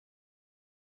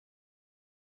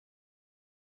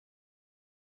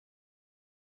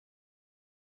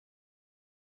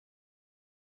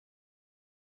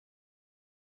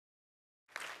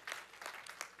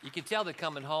You can tell they're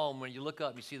coming home when you look up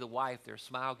and you see the wife. Their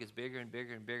smile gets bigger and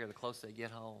bigger and bigger the closer they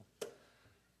get home.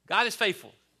 God is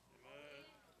faithful.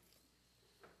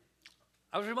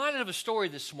 I was reminded of a story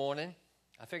this morning.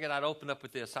 I figured I'd open up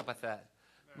with this. How about that?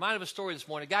 Reminded of a story this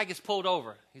morning. A guy gets pulled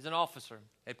over. He's an officer.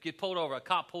 He gets pulled over. A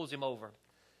cop pulls him over.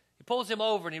 He pulls him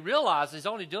over, and he realizes he's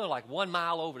only doing like 1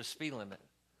 mile over the speed limit.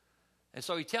 And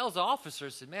so he tells the officer,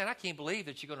 he said, man, I can't believe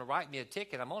that you're going to write me a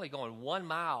ticket. I'm only going 1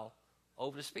 mile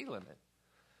over the speed limit.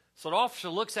 So the officer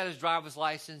looks at his driver's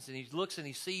license, and he looks and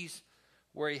he sees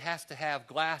where he has to have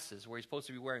glasses, where he's supposed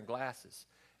to be wearing glasses.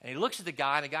 And he looks at the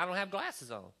guy, and the guy don't have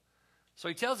glasses on. So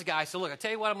he tells the guy, so look, I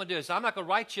tell you what I'm going to do. So I'm not going to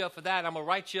write you up for that. I'm going to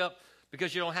write you up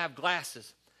because you don't have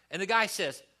glasses. And the guy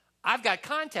says, I've got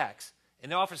contacts.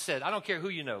 And the officer said, I don't care who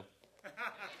you know.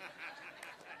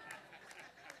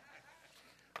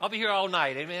 I'll be here all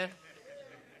night, amen?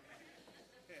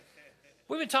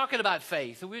 We've been talking about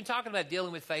faith, and we've been talking about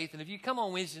dealing with faith. And if you come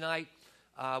on Wednesday night,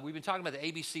 we've been talking about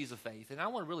the ABCs of faith. And I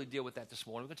want to really deal with that this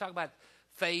morning. We're going to talk about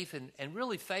faith, and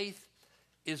really faith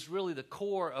is really the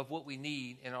core of what we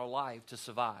need in our life to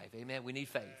survive, amen? We need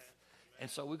faith. And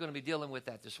so we're going to be dealing with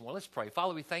that this morning. Let's pray.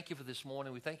 Father, we thank you for this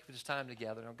morning. We thank you for this time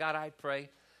together. Now, God, I pray,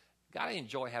 God, I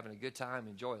enjoy having a good time,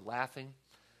 enjoy laughing.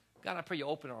 God, I pray you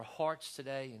open our hearts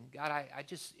today. And God, I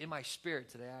just, in my spirit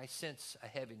today, I sense a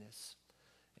heaviness.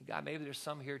 And God, maybe there's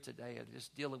some here today that are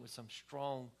just dealing with some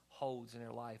strongholds in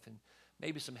their life and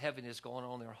maybe some heaviness going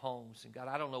on in their homes. And God,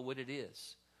 I don't know what it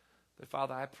is. But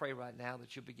Father, I pray right now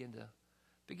that you'll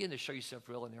begin to show yourself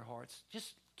real in their hearts.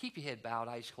 Just keep your head bowed,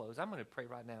 eyes closed. I'm going to pray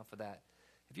right now for that.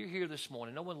 If you're here this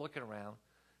morning, no one looking around,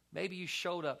 maybe you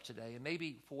showed up today, and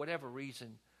maybe for whatever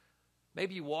reason,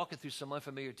 maybe you're walking through some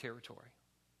unfamiliar territory.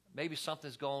 Maybe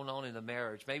something's going on in the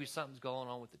marriage. Maybe something's going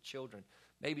on with the children.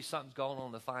 Maybe something's going on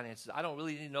in the finances. I don't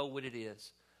really know what it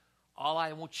is. All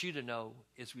I want you to know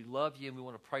is we love you and we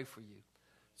want to pray for you.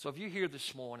 So if you're here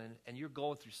this morning and you're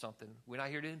going through something, we're not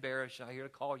here to embarrass you, not here to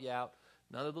call you out,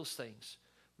 none of those things.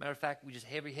 Matter of fact, we just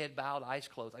have your head bowed, eyes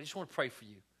closed. I just want to pray for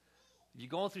you. If you're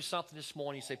going through something this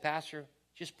morning, you say, Pastor,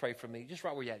 just pray for me. Just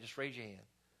right where you're at. Just raise your hand.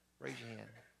 Raise your hand.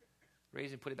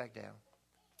 Raise it and put it back down.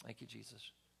 Thank you, Jesus.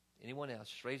 Anyone else,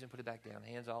 just raise it and put it back down.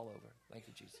 Hands all over. Thank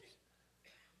you, Jesus.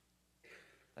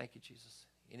 Thank you, Jesus.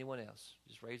 Anyone else,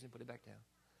 just raise it and put it back down.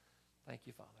 Thank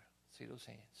you, Father. See those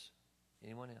hands.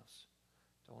 Anyone else?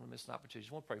 Don't want to miss an opportunity.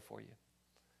 Just want to pray for you.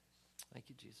 Thank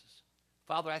you, Jesus.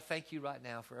 Father, I thank you right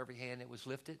now for every hand that was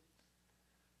lifted.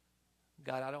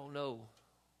 God, I don't know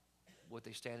what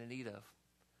they stand in need of.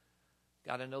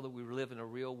 God, I know that we live in a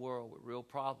real world with real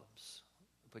problems.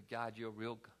 But God, you're a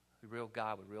real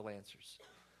God with real answers.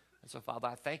 And so, Father,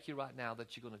 I thank you right now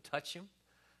that you're going to touch them.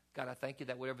 God, I thank you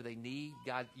that whatever they need,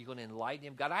 God, you're going to enlighten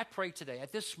them. God, I pray today,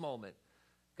 at this moment,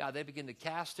 God, they begin to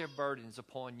cast their burdens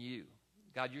upon you.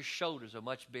 God, your shoulders are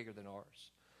much bigger than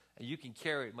ours. And you can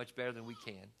carry it much better than we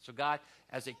can. So, God,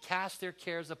 as they cast their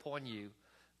cares upon you,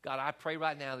 God, I pray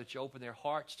right now that you open their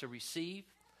hearts to receive,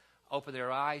 open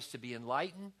their eyes to be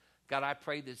enlightened. God, I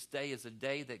pray this day is a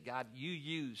day that, God, you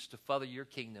use to further your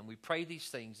kingdom. We pray these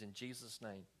things in Jesus'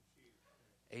 name.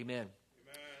 Amen. Amen.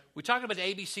 We're talking about the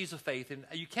ABCs of faith, and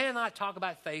you cannot talk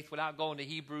about faith without going to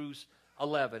Hebrews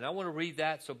 11. I want to read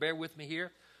that, so bear with me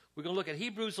here. We're going to look at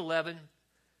Hebrews 11,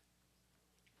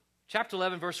 chapter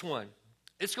 11, verse 1.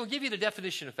 It's going to give you the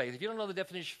definition of faith. If you don't know the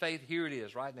definition of faith, here it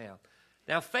is right now.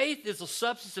 Now, faith is the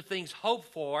substance of things hoped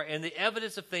for and the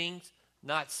evidence of things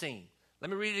not seen. Let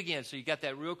me read it again so you got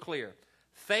that real clear.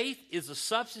 Faith is the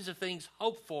substance of things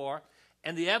hoped for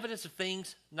and the evidence of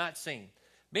things not seen.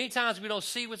 Many times we don't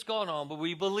see what's going on, but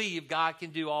we believe God can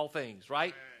do all things,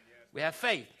 right? Yes. We have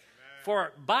faith. Amen.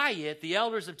 For by it, the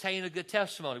elders obtain a good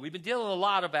testimony. We've been dealing a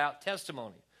lot about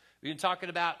testimony. We've been talking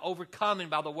about overcoming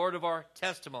by the word of our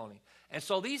testimony. And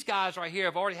so these guys right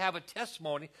here already have a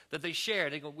testimony that they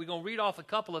shared. We're going to read off a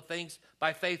couple of things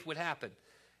by faith would happen.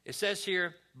 It says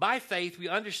here, by faith we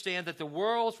understand that the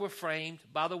worlds were framed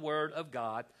by the word of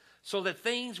God, so that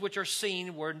things which are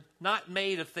seen were not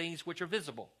made of things which are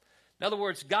visible. In other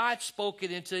words, God spoke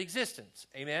it into existence.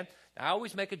 Amen? Now, I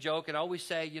always make a joke and I always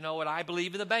say, you know what, I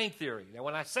believe in the bang theory. Now,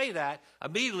 when I say that,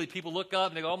 immediately people look up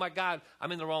and they go, oh my God,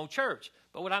 I'm in the wrong church.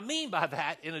 But what I mean by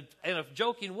that, in a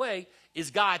joking way,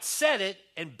 is God said it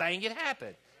and bang, it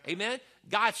happened. Amen?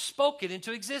 God spoke it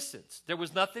into existence. There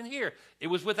was nothing here. It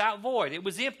was without void. It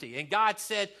was empty. And God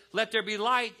said, let there be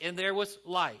light, and there was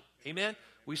light. Amen?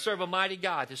 We serve a mighty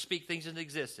God to speak things into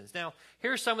existence. Now,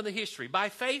 here's some of the history. By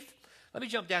faith, let me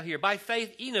jump down here. By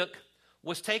faith, Enoch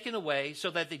was taken away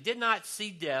so that they did not see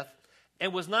death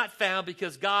and was not found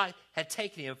because God had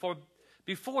taken him. For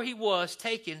before he was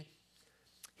taken,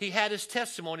 he had his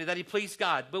testimony that he pleased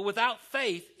God. But without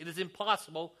faith, it is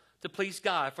impossible to please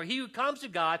God. For he who comes to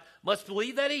God must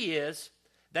believe that he is,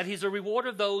 that he's a rewarder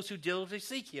of those who diligently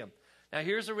seek him. Now,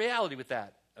 here's the reality with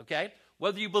that, okay?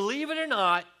 Whether you believe it or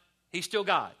not, he's still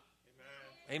God.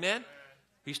 Amen? Amen?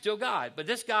 He's still God. But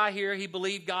this guy here, he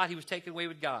believed God. He was taken away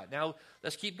with God. Now,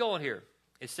 let's keep going here.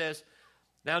 It says,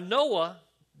 now Noah,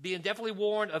 being definitely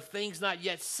warned of things not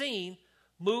yet seen,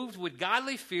 moved with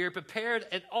godly fear, prepared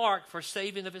an ark for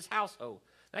saving of his household.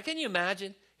 Now, can you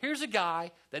imagine? Here's a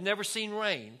guy that never seen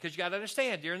rain. Because you got to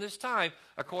understand, during this time,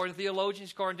 according to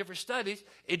theologians, according to different studies,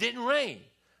 it didn't rain.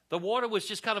 The water was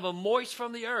just kind of a moist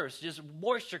from the earth. Just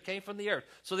moisture came from the earth.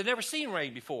 So they'd never seen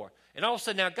rain before. And all of a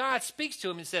sudden, now God speaks to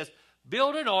him and says,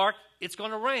 build an ark, it's going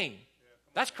to rain.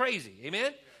 That's crazy,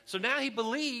 amen? So now he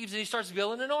believes and he starts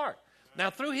building an ark. Now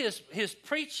through his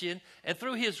preaching and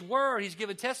through his word, he's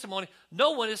given testimony,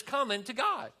 no one is coming to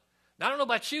God. Now I don't know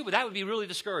about you, but that would be really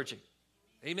discouraging,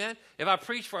 amen? If I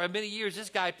preached for many years, this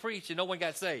guy preached and no one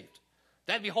got saved.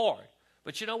 That'd be hard.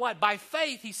 But you know what? By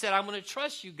faith, he said, I'm going to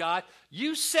trust you, God.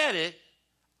 You said it,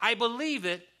 I believe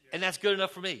it, and that's good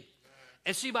enough for me.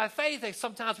 And see, by faith,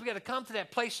 sometimes we got to come to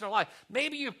that place in our life.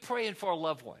 Maybe you're praying for a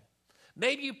loved one.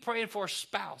 Maybe you're praying for a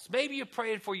spouse. Maybe you're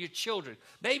praying for your children.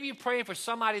 Maybe you're praying for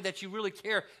somebody that you really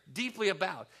care deeply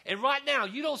about. And right now,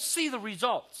 you don't see the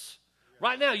results.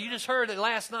 Right now, you just heard that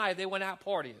last night they went out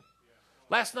partying.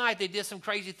 Last night they did some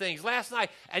crazy things. Last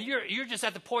night, and you're just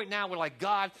at the point now where like,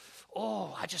 God,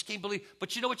 oh, I just can't believe.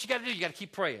 But you know what you got to do? You got to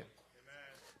keep praying. Amen.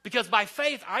 Because by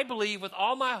faith, I believe with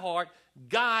all my heart,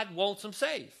 God wants them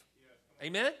saved.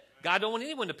 Amen? God don't want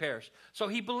anyone to perish. So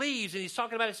he believes, and he's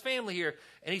talking about his family here,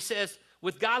 and he says,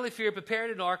 with godly fear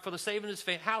prepared an ark for the saving of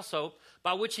his household,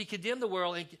 by which he condemned the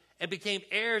world and became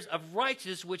heirs of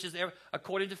righteousness, which is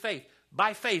according to faith.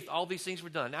 By faith, all these things were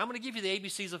done. Now, I'm going to give you the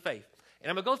ABCs of faith. And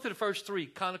I'm going to go through the first three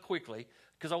kind of quickly,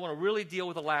 because I want to really deal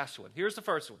with the last one. Here's the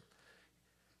first one.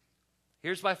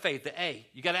 Here's by faith, the A.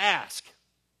 You got to ask,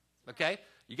 okay?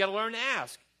 You got to learn to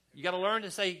ask. You got to learn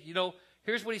to say, you know,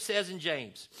 here's what he says in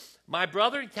James. My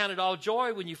brethren, count it all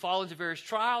joy when you fall into various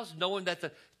trials, knowing that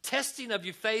the testing of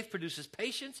your faith produces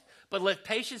patience, but let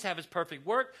patience have its perfect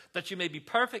work, that you may be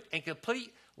perfect and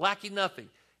complete, lacking nothing.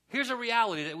 Here's a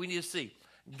reality that we need to see.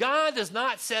 God does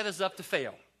not set us up to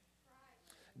fail.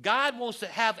 God wants to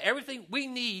have everything we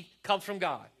need comes from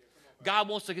God. God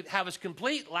wants to have us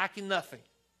complete, lacking nothing.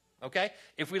 Okay?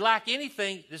 If we lack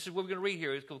anything, this is what we're going to read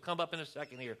here. It's going to come up in a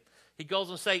second here. He goes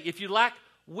and say, if you lack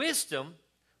wisdom,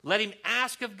 let him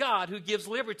ask of God, who gives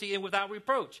liberty and without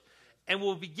reproach, and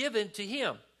will be given to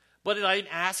him. But let him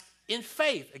ask in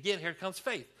faith. Again, here comes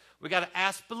faith. We got to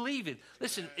ask believing.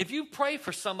 Listen, if you pray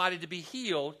for somebody to be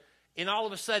healed, and all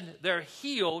of a sudden they're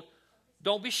healed,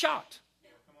 don't be shocked.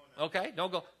 Okay?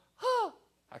 Don't go, oh,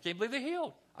 I can't believe they're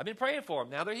healed. I've been praying for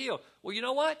them. Now they're healed. Well, you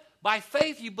know what? By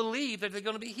faith, you believe that they're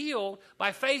going to be healed.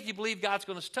 By faith, you believe God's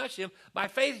going to touch them. By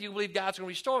faith, you believe God's going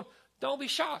to restore them. Don't be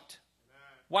shocked.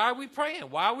 Why are we praying?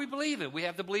 Why are we believing? We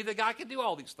have to believe that God can do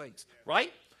all these things,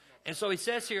 right? And so he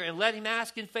says here, and let him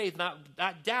ask in faith, not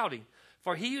doubting.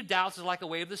 For he who doubts is like a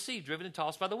wave of the sea, driven and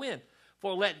tossed by the wind.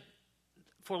 For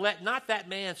let not that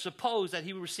man suppose that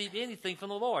he will receive anything from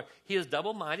the Lord. He is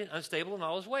double-minded, unstable in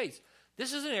all his ways.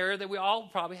 This is an area that we all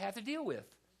probably have to deal with.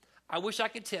 I wish I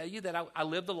could tell you that I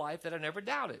lived a life that I never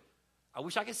doubted. I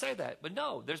wish I could say that. But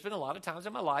no, there's been a lot of times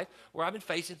in my life where I've been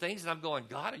facing things and I'm going,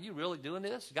 God, are you really doing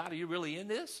this? God, are you really in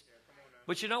this?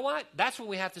 But you know what? That's when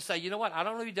we have to say, you know what? I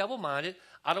don't want to be double-minded.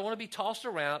 I don't want to be tossed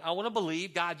around. I want to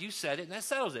believe, God, you said it, and that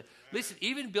settles it. Listen,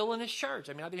 even building this church,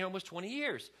 I mean, I've been here almost 20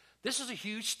 years. This is a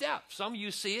huge step. Some of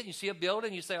you see it, and you see a building,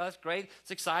 and you say, oh, that's great.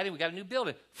 It's exciting. We got a new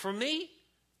building. For me,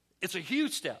 it's a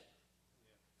huge step.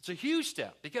 It's a huge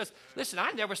step because, listen,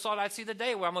 I never thought I'd see the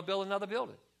day where I'm going to build another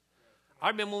building. I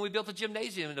remember when we built the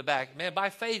gymnasium in the back. Man, by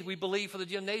faith, we believed for the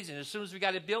gymnasium. As soon as we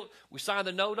got it built, we signed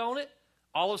the note on it.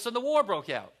 All of a sudden, the war broke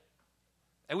out.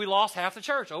 And we lost half the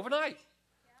church overnight.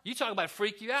 You talk about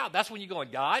freak you out. That's when you're going,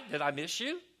 God, did I miss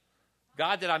you?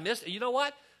 God, did I miss? And you know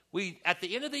what? At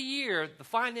the end of the year, the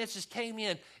finances came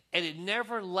in, and it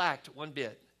never lacked one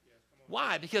bit.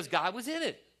 Why? Because God was in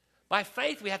it. By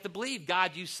faith, we have to believe,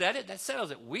 God, you said it. That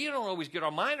settles it. We don't always get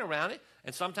our mind around it,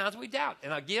 and sometimes we doubt.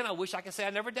 And again, I wish I could say I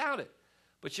never doubted.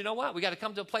 But you know what? We got to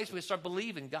come to a place where we start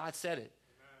believing God said it.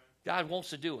 God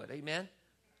wants to do it. Amen?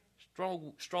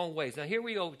 Strong ways. Now, here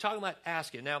we go. We're talking about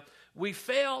asking. Now, we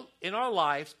fail in our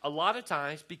lives a lot of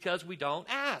times because we don't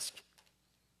ask.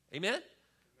 Amen?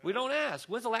 We don't ask.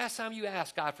 When's the last time you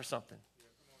asked God for something?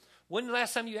 When's the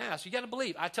last time you asked? You got to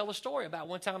believe. I tell a story about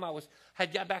one time I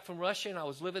had got back from Russia and I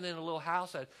was living in a little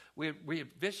house. We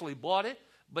eventually bought it,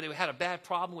 but it had a bad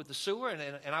problem with the sewer,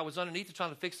 and I was underneath it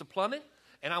trying to fix the plumbing,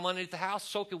 and I'm underneath the house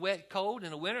soaking wet, cold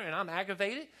in the winter, and I'm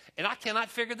aggravated, and I cannot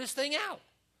figure this thing out.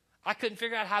 I couldn't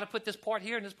figure out how to put this part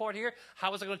here and this part here.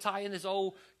 How was I going to tie in this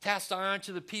old cast iron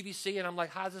to the PVC? And I'm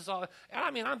like, how's this all? And I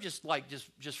mean, I'm just like,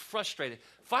 just frustrated.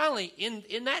 Finally,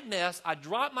 in that mess, I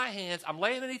dropped my hands. I'm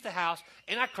laying underneath the house,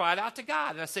 and I cried out to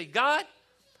God. And I said, God,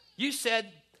 you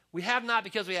said we have not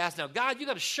because we ask now. God, you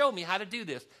got to show me how to do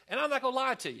this. And I'm not going to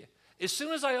lie to you. As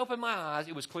soon as I opened my eyes,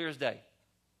 it was clear as day.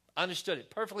 I understood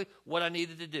it perfectly what I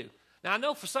needed to do. Now, I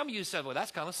know for some of you said, well,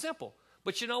 that's kind of simple.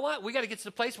 But you know what? We got to get to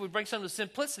the place where we bring some of the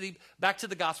simplicity back to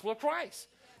the gospel of Christ.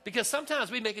 Because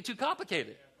sometimes we make it too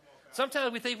complicated.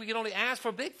 Sometimes we think we can only ask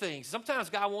for big things.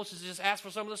 Sometimes God wants us to just ask for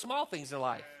some of the small things in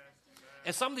life.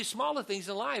 And some of these smaller things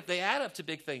in life, they add up to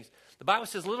big things. The Bible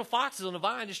says little foxes on the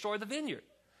vine destroy the vineyard.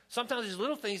 Sometimes these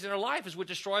little things in our life is what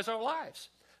destroys our lives.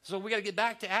 So we got to get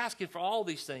back to asking for all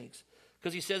these things.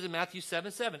 Because he says in Matthew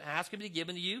 7:7, ask and be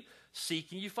given to you,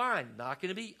 seek and you find, knocking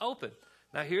to be open.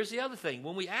 Now here's the other thing.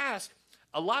 When we ask,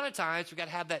 a lot of times we got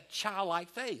to have that childlike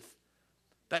faith.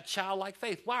 That childlike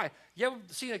faith. Why? You ever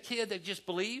seen a kid that just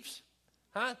believes?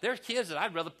 Huh? There's kids that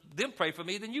I'd rather them pray for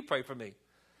me than you pray for me.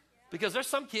 Because there's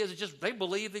some kids that just, they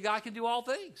believe that God can do all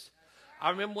things. I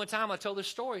remember one time I told this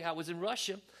story. I was in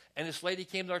Russia, and this lady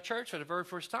came to our church for the very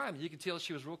first time. You could tell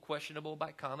she was real questionable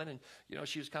about coming, and,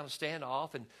 she was kind of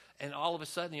standoff. And all of a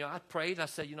sudden, I prayed, and I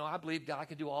said, I believe God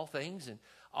can do all things. And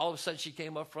all of a sudden, she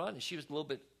came up front, and she was a little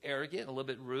bit arrogant and a little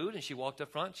bit rude. And she walked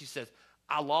up front, and she says,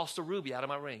 I lost a ruby out of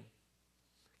my ring.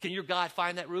 Can your God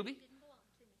find that ruby?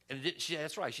 And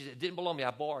that's right. She said, it didn't belong to me.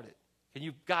 I borrowed it. Can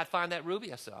you, God, find that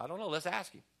ruby? I said, I don't know. Let's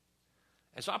ask him.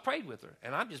 And so I prayed with her,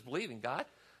 and I'm just believing, God,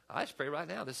 I just pray right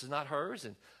now. This is not hers,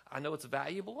 and I know it's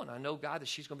valuable, and I know, God, that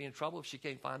she's going to be in trouble if she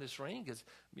can't find this ring because,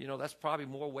 that's probably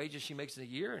more wages she makes in a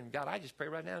year. And, God, I just pray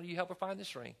right now you help her find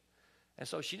this ring. And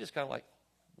so she just kind of like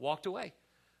walked away.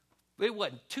 It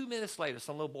wasn't 2 minutes later,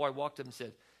 some little boy walked up and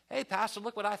said, hey, Pastor,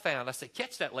 look what I found. I said,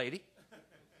 catch that lady.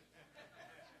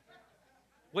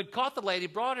 When caught the lady,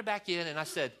 brought her back in, and I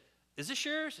said, is this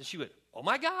yours? And she went, oh,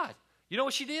 my God. You know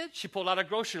what she did? She pulled out a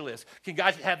grocery list. Can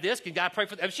God have this? Can God pray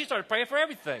for that? And she started praying for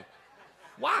everything.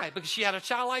 Why? Because she had a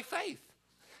childlike faith.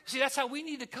 See, that's how we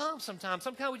need to come sometimes.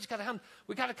 Sometimes we just got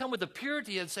to come with the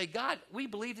purity and say, God, we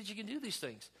believe that you can do these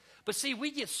things. But see,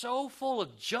 we get so full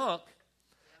of junk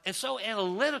and so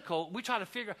analytical, we try to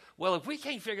figure, well, if we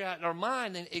can't figure it out in our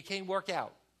mind, then it can't work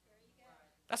out.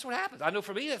 That's what happens. I know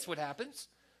for me that's what happens.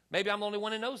 Maybe I'm the only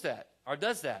one that knows that or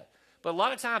does that. But a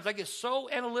lot of times I get so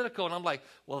analytical, and I'm like,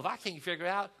 well, if I can't figure it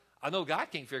out, I know God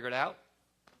can't figure it out.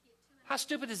 How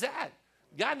stupid is that?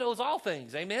 God knows all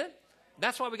things, amen?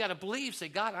 That's why we got to believe, say,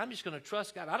 God, I'm just going to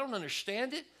trust God. I don't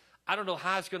understand it. I don't know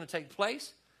how it's going to take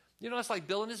place. It's like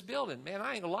building this building. Man,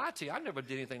 I ain't going to lie to you. I never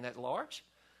did anything that large.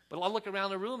 But I look around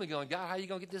the room and going, God, how are you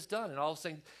going to get this done? And all of a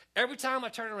sudden, every time I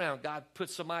turn around, God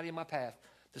puts somebody in my path.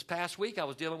 This past week, I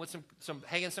was dealing with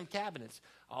hanging some cabinets.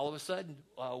 All of a sudden,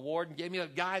 Warden gave me a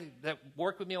guy that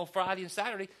worked with me on Friday and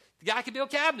Saturday. The guy could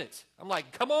build cabinets. I'm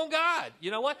like, come on, God. You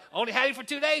know what? I only had him for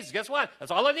 2 days. Guess what?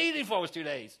 That's all I needed him for was 2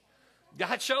 days.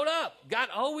 God showed up. God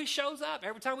always shows up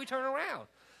every time we turn around.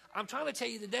 I'm trying to tell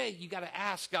you today, you got to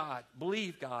ask God,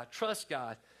 believe God, trust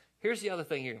God. Here's the other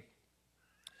thing here.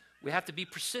 We have to be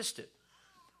persistent.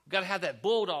 We've got to have that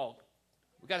bulldog.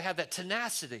 We've got to have that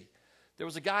tenacity. There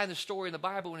was a guy in the story in the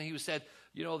Bible when he said,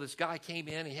 this guy came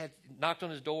in, he had knocked on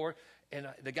his door, and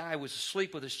the guy was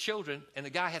asleep with his children, and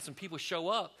the guy had some people show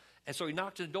up, and so he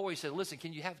knocked on the door. He said, listen,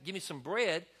 can you give me some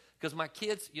bread? Because my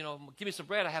kids, give me some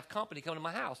bread. I have company coming to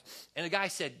my house. And the guy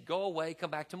said, go away, come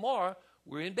back tomorrow.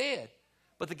 We're in bed.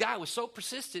 But the guy was so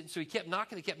persistent, so he kept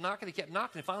knocking, he kept knocking,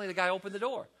 and finally the guy opened the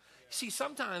door. See,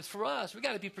 sometimes for us, we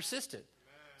got to be persistent.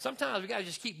 Sometimes we got to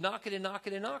just keep knocking and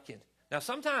knocking and knocking. Now,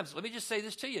 sometimes, let me just say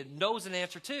this to you, no's an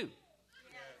answer too.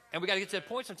 And we got to get to that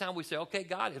point sometime we say, okay,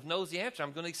 God, if no's the answer,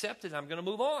 I'm going to accept it, and I'm going to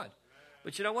move on.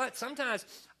 But you know what? Sometimes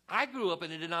I grew up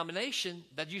in a denomination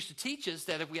that used to teach us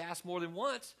that if we asked more than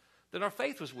once, then our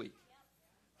faith was weak.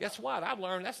 Guess what? I've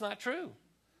learned that's not true.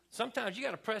 Sometimes you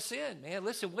got to press in, man.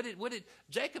 Listen, what did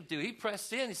Jacob do? He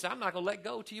pressed in. He said, I'm not going to let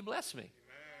go till you bless me.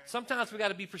 Sometimes we got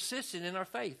to be persistent in our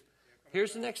faith.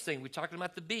 Here's the next thing. We're talking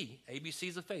about the B,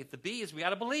 ABCs of faith. The B is we got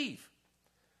to believe.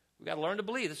 We got to learn to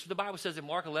believe. This is what the Bible says in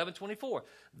Mark 11:24.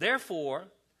 Therefore,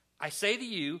 I say to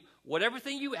you, whatever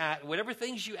things you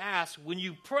ask when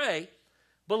you pray,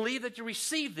 believe that you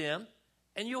receive them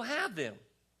and you'll have them.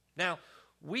 Now,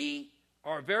 we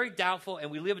are very doubtful and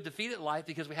we live a defeated life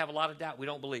because we have a lot of doubt. We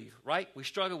don't believe, right? We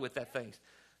struggle with that things.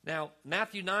 Now,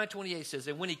 Matthew 9:28 says,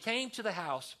 and when he came to the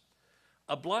house,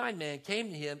 a blind man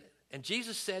came to him And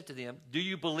Jesus said to them, do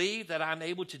you believe that I'm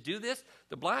able to do this?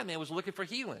 The blind man was looking for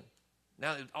healing.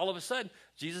 Now, all of a sudden,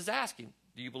 Jesus asked him,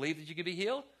 do you believe that you can be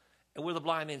healed? And what did the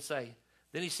blind man say?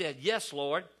 Then he said, yes,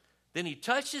 Lord. Then he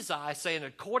touched his eyes, saying,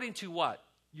 according to what?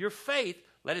 Your faith,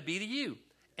 let it be to you.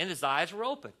 And his eyes were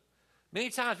open. Many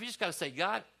times we just got to say,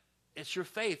 God, it's your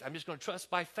faith. I'm just going to trust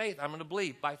by faith. I'm going to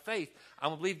believe by faith. I'm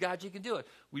going to believe, God, you can do it.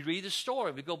 We read the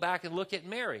story. We go back and look at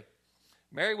Mary.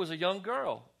 Mary was a young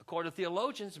girl. According to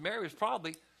theologians, Mary was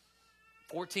probably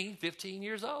 14, 15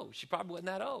 years old. She probably wasn't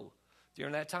that old.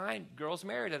 During that time, girls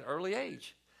married at an early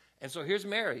age. And so here's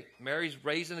Mary. Mary's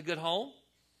raised in a good home,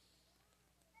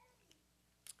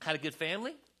 had a good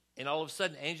family, and all of a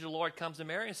sudden, the angel of the Lord comes to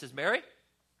Mary and says, Mary,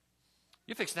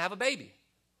 you're fixing to have a baby.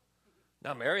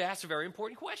 Now, Mary asks a very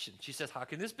important question. She says, how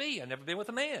can this be? I've never been with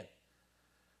a man.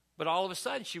 But all of a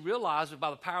sudden, she realized that by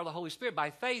the power of the Holy Spirit, by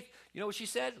faith, you know what she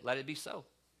said? Let it be so. Amen.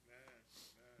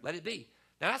 Let it be.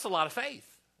 Now, that's a lot of faith.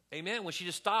 Amen. When she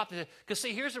just stopped. Because,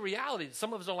 see, here's the reality.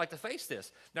 Some of us don't like to face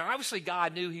this. Now, obviously,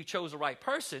 God knew he chose the right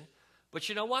person. But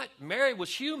you know what? Mary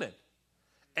was human.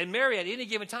 And Mary, at any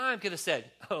given time, could have said,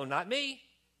 oh, not me.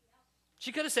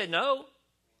 She could have said no.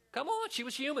 Come on. She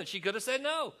was human. She could have said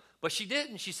no. But she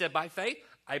didn't. She said, by faith,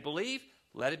 I believe,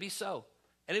 let it be so.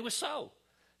 And it was so.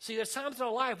 See, there's times in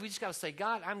our life we just got to say,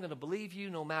 God, I'm going to believe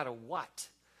you no matter what.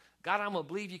 God, I'm going to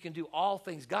believe you can do all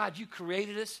things. God, you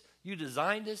created us. You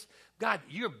designed us. God,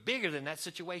 you're bigger than that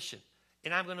situation.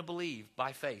 And I'm going to believe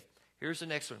by faith. Here's the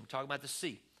next one. We're talking about the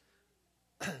C.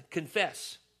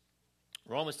 Confess.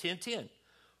 Romans 10:10.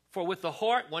 For with the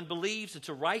heart one believes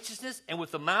unto righteousness, and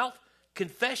with the mouth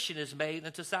confession is made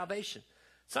unto salvation.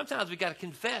 Sometimes we got to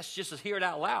confess just to hear it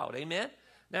out loud. Amen?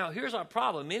 Now, here's our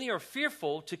problem. Many are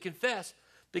fearful to confess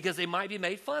because they might be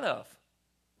made fun of.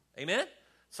 Amen?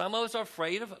 Some of us are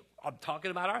afraid of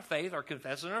talking about our faith or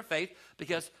confessing our faith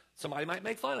because somebody might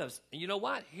make fun of us. And you know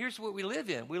what? Here's what we live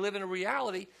in. We live in a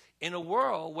reality, in a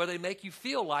world where they make you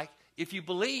feel like if you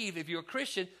believe, if you're a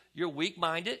Christian, you're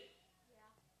weak-minded.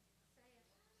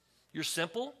 You're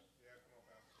simple.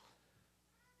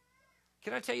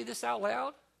 Can I tell you this out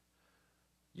loud?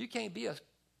 You can't be a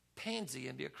pansy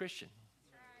and be a Christian.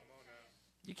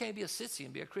 You can't be a sissy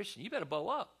and be a Christian. You better bow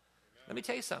up. Let me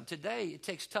tell you something. Today, it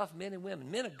takes tough men and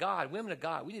women, men of God, women of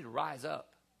God. We need to rise up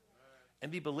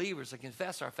and be believers and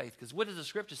confess our faith. Because what does the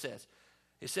scripture says?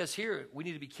 It says here, we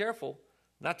need to be careful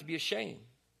not to be ashamed.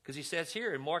 Because he says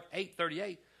here in Mark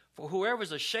 8:38, for whoever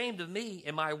is ashamed of me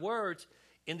and my words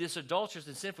in this adulterous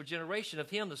and sinful generation, of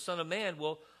him the Son of Man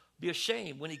will be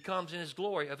ashamed when he comes in his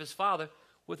glory of his Father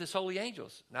with his holy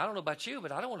angels. Now, I don't know about you,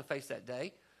 but I don't want to face that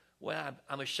day when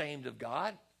I'm ashamed of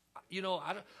God. You know,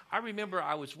 I remember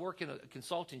I was working a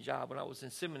consulting job when I was in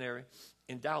seminary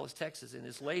in Dallas, Texas, and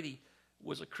this lady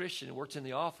was a Christian and worked in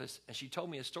the office, and she told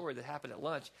me a story that happened at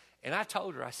lunch. And I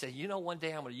told her, I said, you know, one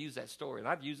day I'm going to use that story. And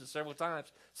I've used it several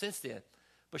times since then.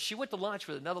 But she went to lunch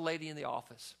with another lady in the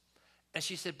office. And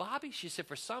she said, Bobby, she said,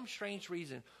 for some strange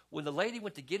reason, when the lady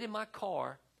went to get in my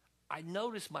car, I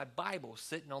noticed my Bible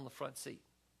sitting on the front seat.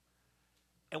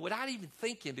 And without even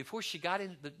thinking, before she got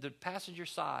in the passenger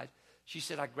side, she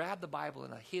said, I grabbed the Bible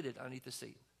and I hid it underneath the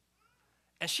seat.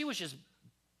 And she was just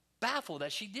baffled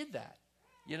that she did that,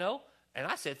 you know. And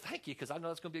I said, thank you, because I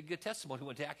know it's going to be a good testimony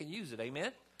one day I can use it,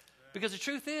 amen? Because the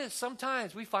truth is,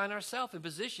 sometimes we find ourselves in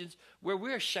positions where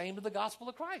we're ashamed of the gospel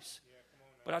of Christ.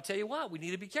 But I'll tell you what, we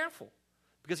need to be careful.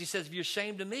 Because he says, if you're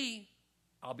ashamed of me,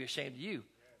 I'll be ashamed of you.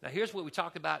 Now, here's what we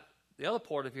talked about. The other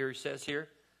part of here,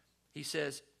 he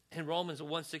says in Romans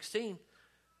 1:16,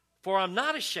 for I'm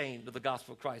not ashamed of the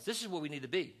gospel of Christ. This is what we need to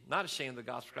be, not ashamed of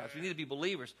the gospel of Christ. We need to be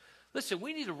believers. Listen,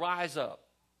 we need to rise up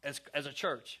as a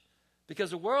church because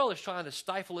the world is trying to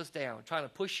stifle us down, trying to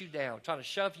push you down, trying to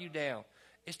shove you down.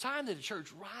 It's time that the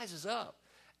church rises up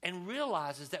and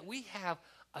realizes that we have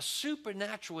a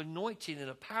supernatural anointing and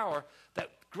a power that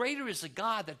greater is the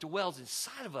God that dwells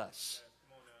inside of us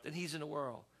than he's in the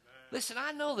world. Listen,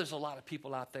 I know there's a lot of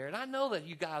people out there, and I know that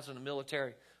you guys in the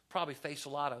military probably face a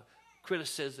lot of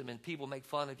criticism and people make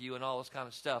fun of you and all this kind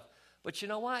of stuff. But you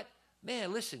know what?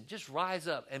 Man, listen, just rise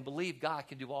up and believe God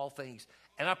can do all things.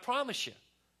 And I promise you,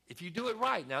 if you do it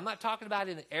right, now I'm not talking about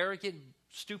in an arrogant,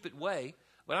 stupid way,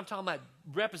 but I'm talking about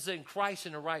representing Christ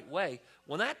in the right way.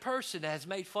 When that person that has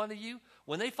made fun of you,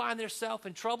 when they find themselves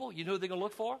in trouble, you know who they're going to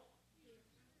look for?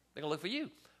 They're going to look for you.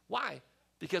 Why?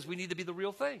 Because we need to be the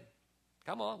real thing.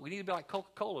 Come on, we need to be like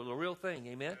Coca-Cola, the real thing,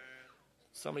 amen?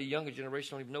 Some of the younger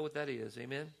generation don't even know what that is,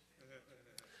 amen?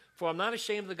 For I'm not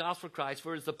ashamed of the gospel of Christ,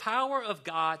 for it is the power of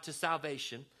God to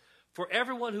salvation for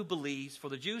everyone who believes, for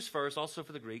the Jews first, also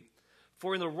for the Greek.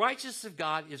 For in the righteousness of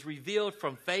God is revealed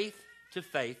from faith to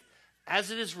faith, as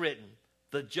it is written,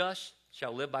 The just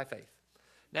shall live by faith.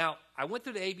 Now, I went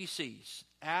through the ABCs.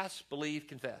 Ask, believe,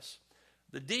 confess.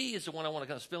 The D is the one I want to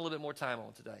kind of spend a little bit more time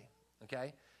on today.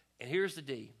 Okay? And here's the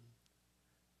D.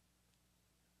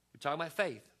 We're talking about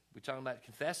faith. We're talking about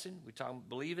confessing. We're talking about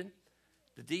believing.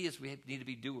 The D is we need to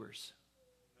be doers.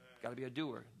 Got to be a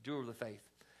doer of the faith.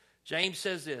 James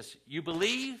says this, you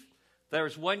believe there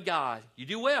is one God. You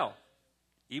do well.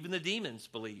 Even the demons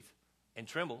believe and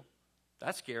tremble.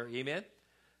 That's scary, amen?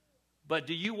 But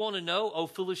do you want to know, O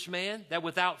foolish man, that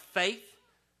without faith,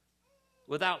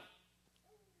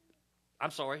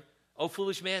 O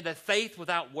foolish man, that faith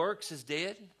without works is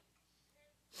dead?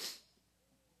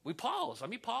 We pause.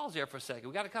 Let me pause there for a second.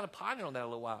 We got to kind of ponder on that a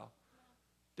little while.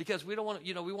 Because we don't want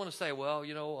to, we want to say, well,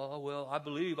 I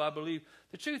believe.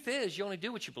 The truth is, you only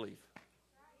do what you believe.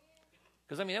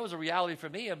 Because, that was a reality for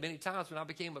me many times when I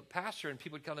became a pastor and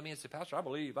people would come to me and say, Pastor, I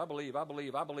believe. And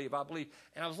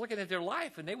I was looking at their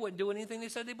life and they wouldn't do anything they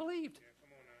said they believed. Yeah,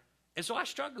 come on now. And so I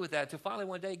struggled with that until finally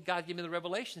one day God gave me the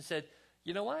revelation and said,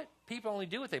 you know what? People only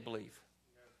do what they believe.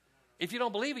 If you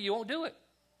don't believe it, you won't do it.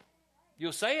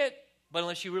 You'll say it, but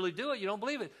unless you really do it, you don't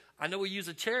believe it. I know we use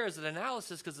a chair as an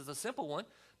analysis because it's a simple one.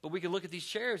 But we can look at these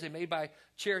chairs. They're made by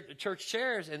church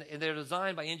chairs, and they're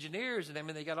designed by engineers. And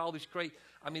they got all these great,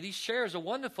 these chairs are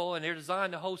wonderful, and they're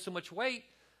designed to hold so much weight.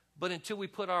 But until we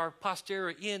put our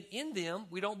posterior in them,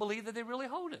 we don't believe that they really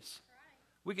hold us.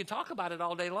 We can talk about it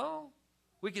all day long.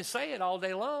 We can say it all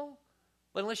day long.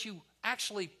 But unless you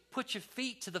actually put your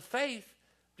feet to the faith,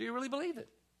 do you really believe it?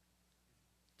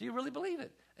 Do you really believe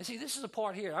it? And see, this is a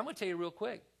part here. I'm going to tell you real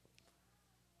quick.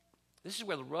 This is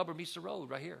where the rubber meets the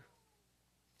road right here.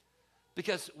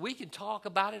 Because we can talk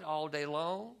about it all day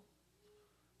long.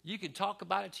 You can talk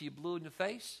about it till you're blue in the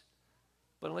face.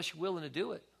 But unless you're willing to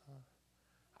do it.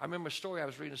 I remember a story. I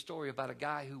was reading a story about a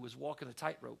guy who was walking a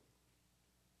tightrope.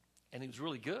 And he was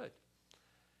really good.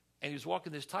 And he was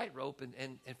walking this tightrope.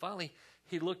 And finally,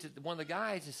 he looked at one of the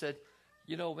guys and said,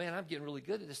 man, I'm getting really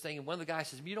good at this thing. And one of the guys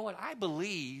says, you know what? I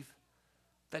believe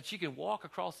that you can walk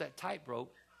across that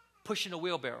tightrope pushing a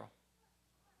wheelbarrow.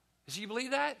 He said, you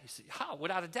believe that? He said,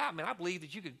 without a doubt, man, I believe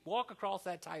that you could walk across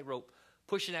that tightrope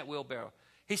pushing that wheelbarrow.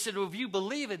 He said, well, if you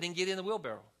believe it, then get in the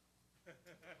wheelbarrow.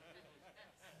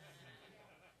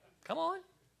 Come on.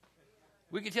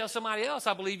 We can tell somebody else,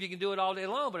 I believe you can do it all day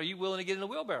long, but are you willing to get in the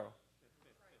wheelbarrow?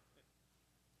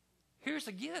 Here's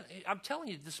again, I'm telling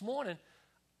you this morning,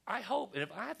 I hope, and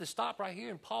if I have to stop right here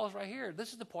and pause right here,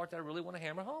 this is the part that I really want to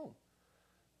hammer home.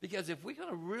 Because if we're going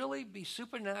to really be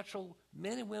supernatural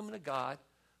men and women of God,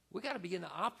 we got to begin to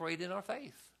operate in our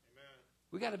faith. Amen.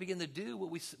 We got to begin to do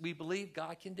what we believe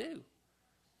God can do.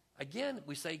 Again,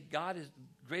 we say God is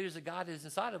greater as God is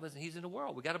inside of us, and He's in the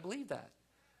world. We got to believe that.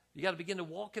 You got to begin to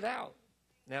walk it out.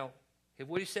 Now,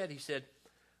 what he said,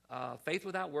 faith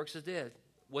without works is dead.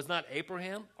 Was not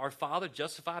Abraham, our father,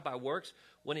 justified by works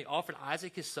when he offered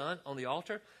Isaac his son on the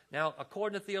altar? Now,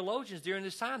 according to theologians during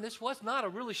this time, this was not a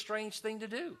really strange thing to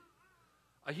do.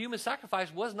 A human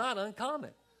sacrifice was not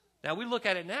uncommon. Now, we look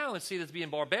at it now and see it as being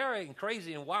barbaric and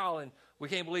crazy and wild, and we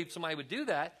can't believe somebody would do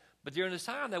that. But during this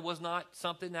time, that was not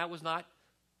something that was not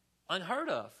unheard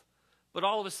of. But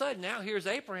all of a sudden, now here's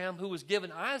Abraham who was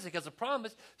given Isaac as a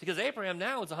promise, because Abraham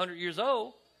now is 100 years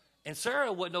old, and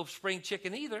Sarah wasn't no spring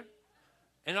chicken either.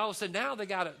 And all of a sudden now they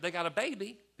got a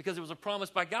baby because it was a promise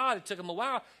by God. It took him a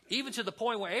while, even to the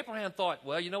point where Abraham thought,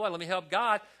 well, you know what, let me help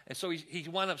God. And so he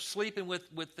wound up sleeping with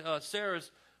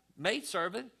Sarah's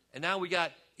maidservant, and now we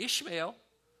got Ishmael.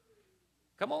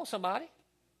 Come on, somebody.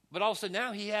 But all of a sudden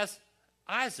now he has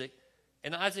Isaac,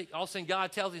 and Isaac, all of a sudden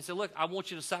God tells him, he said, look, I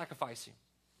want you to sacrifice him.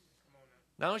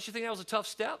 Now, don't you think that was a tough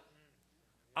step?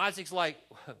 Isaac's like,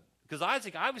 because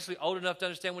Isaac obviously old enough to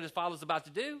understand what his father's about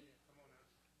to do.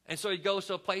 And so he goes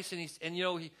to a place and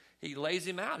he lays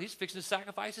him out. He's fixing to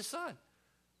sacrifice his son.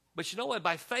 But you know what?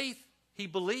 By faith, he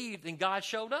believed and God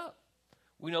showed up.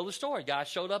 We know the story. God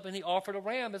showed up and he offered a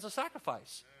ram as a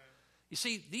sacrifice. You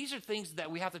see, these are things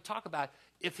that we have to talk about.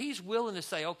 If he's willing to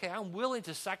say, okay, I'm willing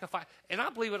to sacrifice, and I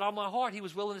believe with all my heart he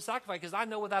was willing to sacrifice, because I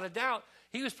know without a doubt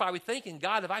he was probably thinking,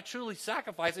 God, if I truly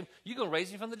sacrifice him, you're going to raise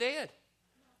him from the dead.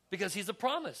 Because he's a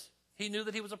promise. He knew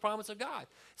that he was a promise of God.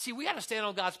 See, we got to stand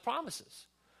on God's promises.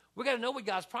 We got to know what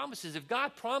God's promise is. If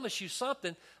God promised you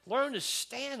something, learn to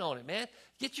stand on it, man.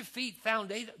 Get your feet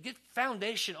get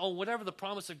foundation on whatever the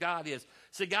promise of God is.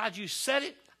 Say, God, you said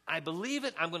it. I believe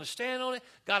it. I'm going to stand on it.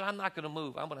 God, I'm not going to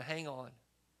move. I'm going to hang on.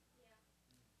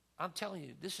 Yeah. I'm telling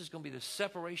you, this is going to be the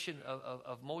separation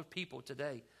of more people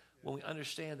today when we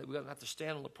understand that we're going to have to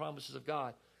stand on the promises of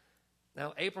God.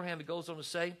 Now, Abraham, he goes on to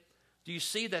say, do you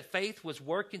see that faith was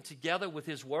working together with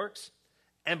his works?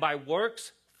 And by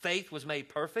works, faith was made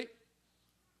perfect?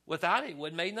 Without it, it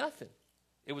wouldn't made nothing.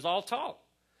 It was all talk.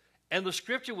 And the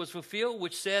scripture was fulfilled,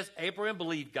 which says, Abraham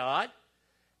believed God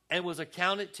and was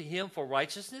accounted to him for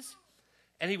righteousness,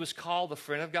 and he was called the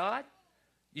friend of God.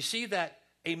 You see that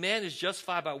a man is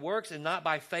justified by works and not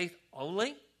by faith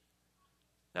only.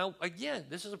 Now, again,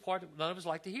 this is a part that none of us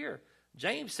like to hear.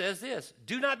 James says this,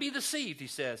 do not be deceived, he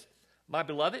says. My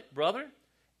beloved brother,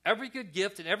 every good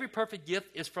gift and every perfect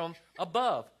gift is from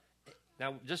above.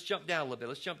 Now, just jump down a little bit.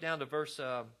 Let's jump down to verse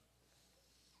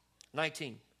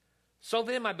 19. So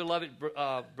then, my beloved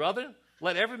brother,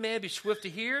 let every man be swift to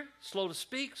hear, slow to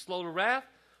speak, slow to wrath,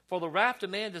 for the wrath of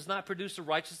man does not produce the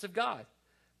righteousness of God.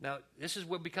 Now, this is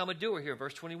what become a doer here,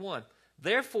 verse 21.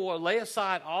 Therefore, lay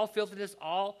aside all filthiness,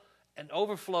 all an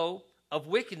overflow of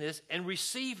wickedness, and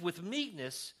receive with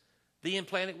meekness the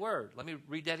implanted word. Let me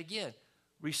read that again.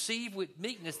 Receive with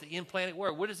meekness the implanted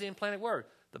word. What is the implanted word?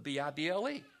 The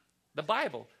B-I-B-L-E, the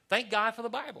Bible. Thank God for the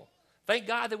Bible. Thank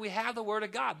God that we have the Word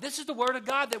of God. This is the Word of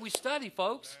God that we study,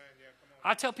 folks.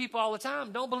 I tell people all the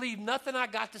time, don't believe nothing I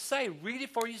got to say. Read it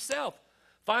for yourself.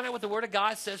 Find out what the Word of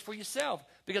God says for yourself.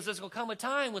 Because there's going to come a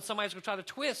time when somebody's going to try to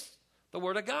twist the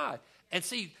Word of God. And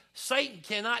see, Satan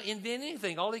cannot invent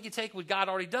anything. All he can take what God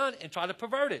already done and try to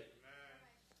pervert it.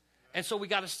 And so we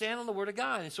got to stand on the Word of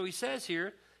God. And so he says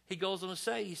here, he goes on to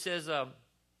say, he says,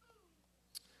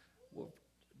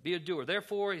 be a doer.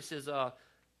 Therefore, he says,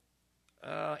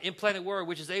 implanted word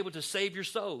which is able to save your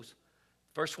souls.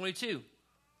 Verse 22.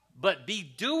 But be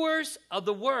doers of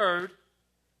the word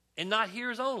and not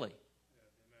hearers only,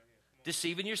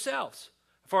 deceiving yourselves.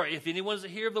 For if anyone is a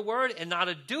hearer of the word and not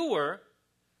a doer,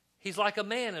 he's like a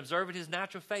man observing his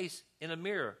natural face in a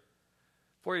mirror.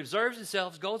 For he observes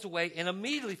himself, goes away, and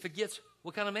immediately forgets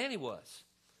what kind of man he was.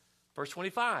 Verse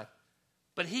 25.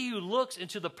 But he who looks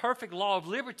into the perfect law of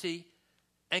liberty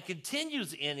and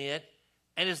continues in it,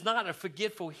 and is not a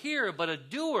forgetful hearer, but a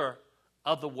doer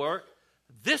of the work,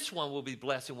 this one will be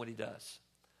blessed in what he does.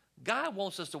 God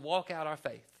wants us to walk out our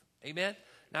faith. Amen?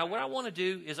 Now, what I want to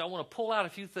do is I want to pull out a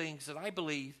few things that I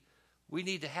believe we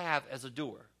need to have as a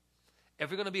doer. If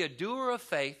we're going to be a doer of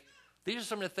faith, these are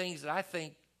some of the things that I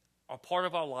think are part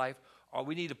of our life, or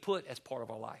we need to put as part of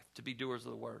our life to be doers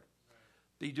of the word,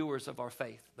 be doers of our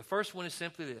faith. The first one is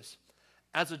simply this.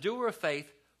 As a doer of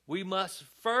faith, we must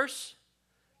first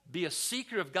be a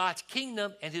seeker of God's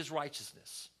kingdom and his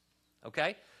righteousness.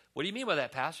 Okay? What do you mean by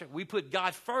that, Pastor? We put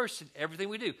God first in everything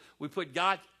we do. We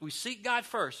seek God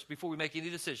first before we make any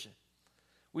decision.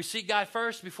 We seek God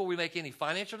first before we make any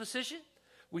financial decision.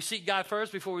 We seek God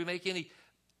first before we make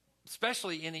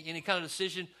especially any kind of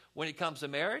decision when it comes to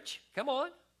marriage. Come on.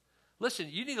 Listen,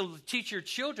 you need to teach your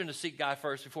children to seek God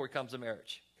first before it comes to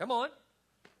marriage. Come on.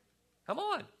 Come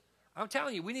on. I'm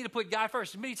telling you, we need to put God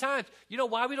first. Many times, you know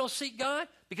why we don't seek God?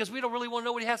 Because we don't really want to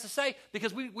know what he has to say,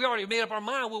 because we already made up our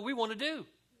mind what we want to do.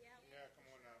 Yeah, come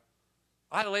on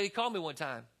now. I had a lady call me one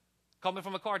time, called me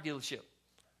from a car dealership.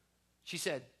 She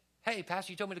said, hey,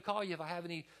 Pastor, you told me to call you if I have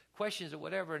any questions or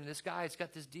whatever, and this guy's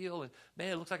got this deal, and man,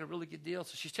 it looks like a really good deal.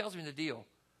 So she tells me the deal.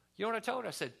 You know what I told her?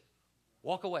 I said,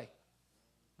 walk away.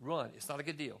 Run. It's not a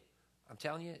good deal. I'm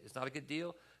telling you, it's not a good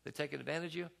deal. They're taking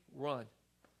advantage of you. Run.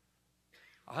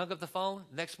 I hung up the phone.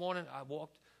 Next morning, I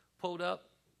pulled up.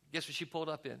 Guess what she pulled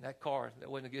up in? That car. That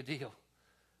wasn't a good deal.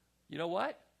 You know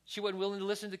what? She wasn't willing to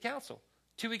listen to counsel.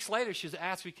 2 weeks later, she was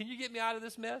asking me, can you get me out of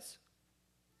this mess?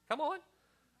 Come on.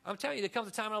 I'm telling you, there comes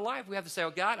a time in our life we have to say, oh,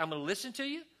 God, I'm going to listen to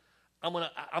you. I'm going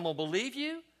to believe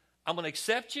you. I'm going to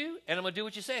accept you, and I'm going to do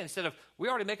what you say. Instead of, we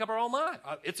already make up our own mind.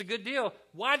 It's a good deal.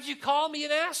 Why did you call me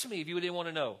and ask me if you didn't want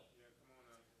to know?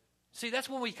 See, that's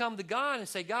when we come to God and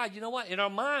say, God, you know what? In our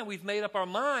mind, we've made up our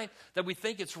mind that we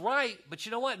think it's right. But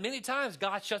you know what? Many times,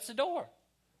 God shuts the door.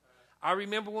 I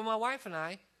remember when my wife and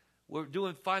I were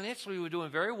doing financially, we were doing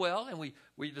very well. And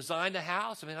we designed a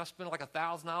house. I mean, I spent like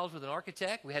 $1,000 with an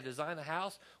architect. We had to design a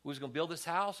house. We was going to build this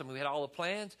house. I mean, we had all the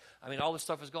plans. I mean, all this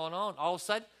stuff was going on. All of a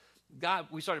sudden,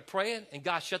 we started praying, and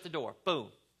God shut the door. Boom.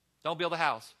 Don't build a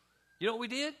house. You know what we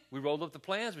did? We rolled up the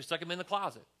plans. We stuck them in the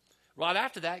closet. Right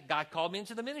after that, God called me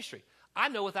into the ministry. I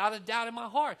know without a doubt in my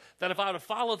heart that if I would have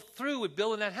followed through with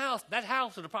building that house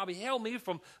would have probably held me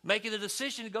from making the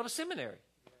decision to go to seminary.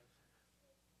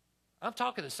 I'm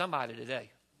talking to somebody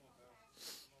today.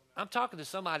 I'm talking to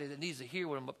somebody that needs to hear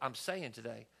what I'm saying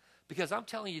today. Because I'm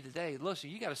telling you today, listen,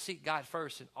 you got to seek God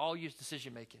first in all your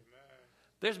decision making.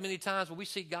 There's many times when we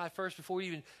seek God first before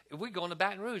if we're going to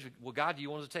Baton Rouge, well, God, do you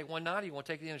want us to take 190 or you want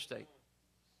to take the interstate?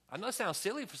 I know it sounds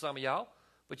silly for some of y'all.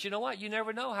 But you know what? You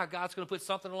never know how God's going to put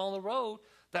something along the road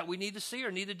that we need to see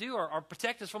or need to do or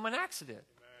protect us from an accident.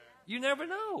 Amen. You never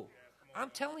know. I'm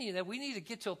telling you that we need to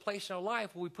get to a place in our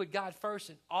life where we put God first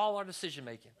in all our decision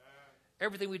making.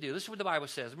 everything we do. This is what the Bible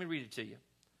says. Let me read it to you.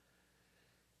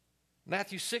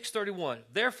 Matthew 6:31.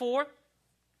 Therefore,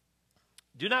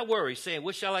 do not worry, saying,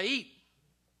 what shall I eat?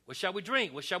 What shall we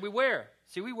drink? What shall we wear?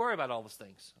 See, we worry about all those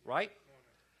things, right?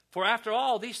 For after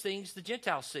all these things the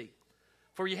Gentiles seek.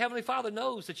 For your heavenly Father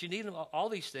knows that you need all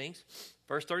these things.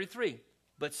 Verse 33.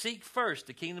 But seek first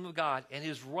the kingdom of God and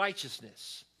his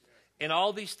righteousness, and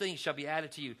all these things shall be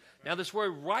added to you. Now, this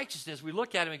word righteousness, we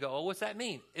look at it and go, oh, what's that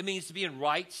mean? It means to be in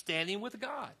right standing with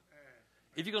God.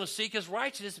 If you're going to seek his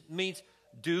righteousness, it means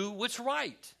do what's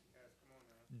right.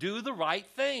 Do the right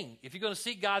thing. If you're going to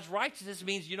seek God's righteousness, it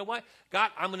means, you know what?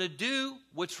 God, I'm going to do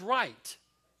what's right.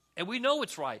 And we know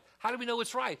what's right. How do we know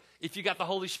what's right? If you got the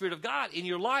Holy Spirit of God in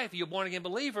your life, you're a born-again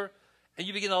believer, and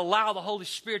you begin to allow the Holy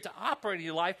Spirit to operate in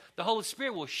your life, the Holy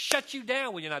Spirit will shut you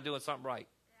down when you're not doing something right.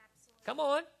 Absolutely. Come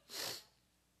on.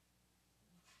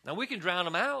 Now, we can drown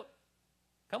them out.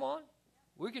 Come on.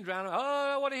 We can drown them out.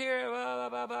 Oh, I want to hear. Blah, blah,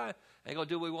 blah, blah. And go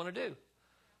do what we want to do.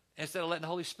 Instead of letting the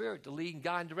Holy Spirit to lead and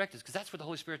guide and direct us. Because that's what the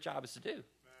Holy Spirit's job is to do.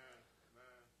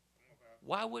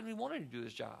 Why wouldn't we want him to do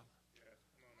his job?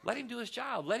 Let him do his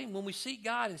job. Let him, when we seek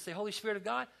God and say, Holy Spirit of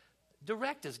God,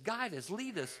 direct us, guide us,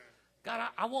 lead us. God,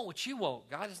 I want what you want.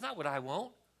 God, it's not what I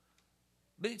want.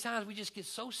 Many times we just get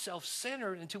so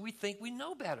self-centered until we think we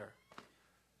know better.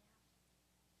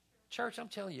 Church, I'm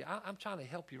telling you, I'm trying to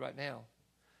help you right now.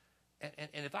 And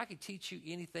if I could teach you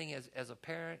anything as a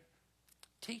parent,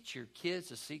 teach your kids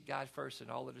to seek God first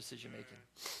in all their decision making.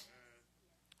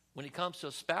 When it comes to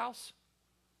a spouse,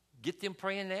 get them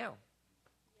praying now.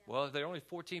 Well, if they're only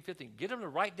 14, 15, get them to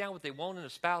write down what they want in a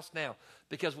spouse now.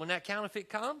 Because when that counterfeit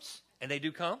comes, and they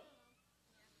do come,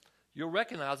 you'll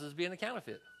recognize it as being a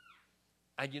counterfeit.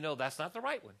 And you know that's not the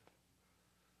right one.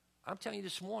 I'm telling you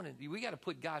this morning, we got to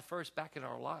put God first back in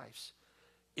our lives.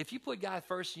 If you put God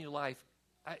first in your life,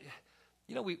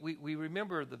 we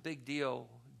remember the big deal,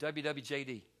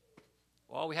 WWJD.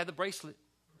 Well, we had the bracelet.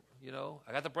 You know,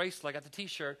 I got the bracelet, I got the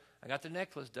T-shirt, I got the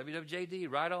necklace,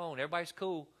 WWJD, right on, everybody's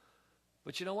cool.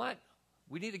 But you know what?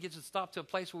 We need to get to stop to a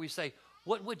place where we say,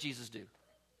 what would Jesus do?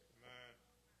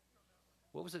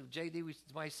 What was it, JD,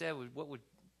 somebody said, what would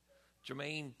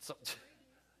Jermaine,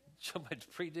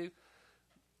 somebody do?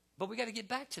 But we got to get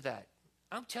back to that.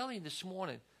 I'm telling you this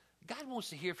morning, God wants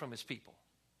to hear from his people.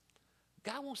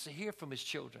 God wants to hear from his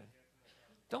children.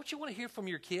 Don't you want to hear from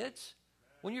your kids?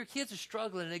 When your kids are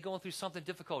struggling and they're going through something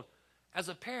difficult, as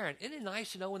a parent, isn't it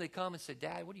nice to know when they come and say,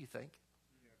 Dad, what do you think?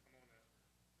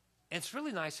 And it's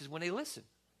really nice is when they listen.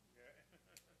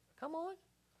 Come on.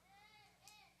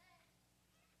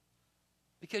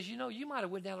 Because, you know, you might have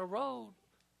went down a road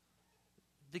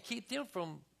to keep them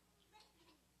from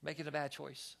making a bad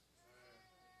choice.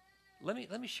 Let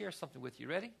me share something with you.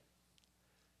 Ready?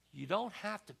 You don't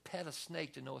have to pet a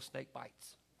snake to know a snake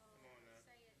bites.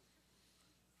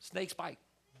 Snakes bite.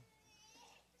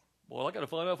 Well, I got to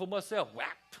find out for myself.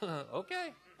 Whack. Okay.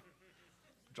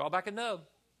 Draw back a nub.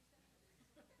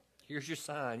 Here's your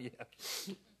sign.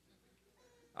 Yeah.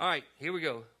 All right, here we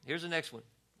go. Here's the next one.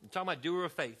 I'm talking about doer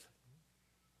of faith.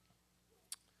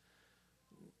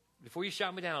 Before you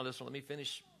shout me down on this one, let me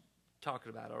finish talking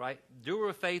about it, all right? Doer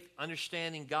of faith,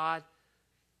 understanding God.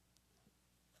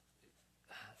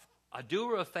 A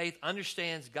doer of faith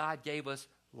understands God gave us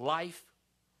life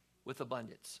with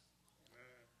abundance.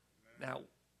 Now,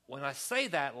 when I say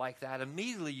that like that,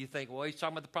 immediately you think, well, he's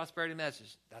talking about the prosperity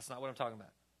message. That's not what I'm talking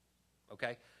about.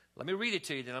 Okay? Let me read it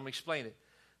to you, then I'm going to explain it.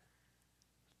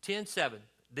 10:7.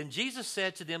 Then Jesus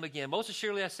said to them again, most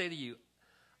assuredly I say to you,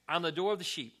 I'm the door of the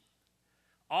sheep.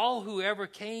 All who ever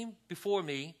came before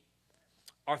me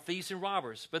are thieves and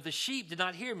robbers, but the sheep did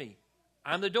not hear me.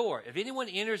 I'm the door. If anyone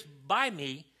enters by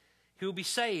me, he will be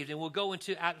saved and will go out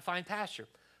and find pasture.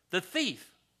 The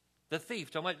thief,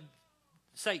 talking about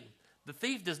Satan, the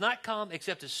thief does not come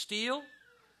except to steal,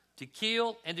 to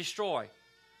kill, and destroy.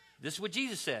 This is what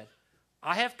Jesus said.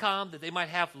 I have come that they might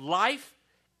have life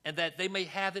and that they may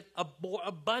have it more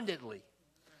abundantly.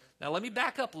 Now, let me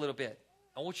back up a little bit.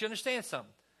 I want you to understand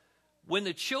something. When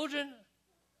the children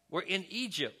were in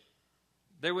Egypt,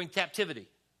 they were in captivity.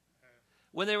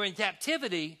 When they were in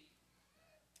captivity,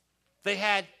 they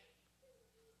had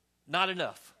not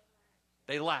enough.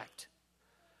 They lacked.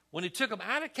 When he took them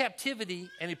out of captivity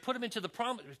and he put them into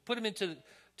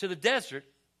the desert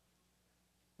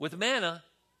with manna,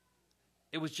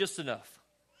 it was just enough.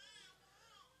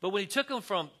 But when he took them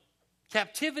from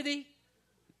captivity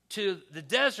to the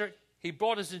desert, he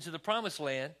brought us into the promised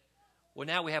land. Well,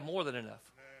 now we have more than enough.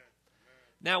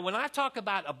 Now, when I talk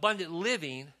about abundant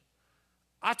living,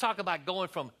 I talk about going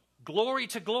from glory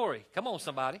to glory. Come on,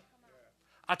 somebody.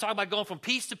 I talk about going from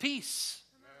peace to peace.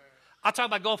 I talk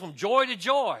about going from joy to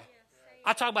joy.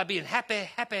 I talk about being happy,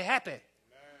 happy, happy.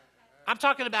 I'm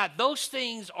talking about those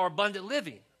things are abundant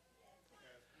living.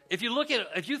 If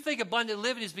you think abundant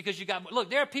living is because you got, look,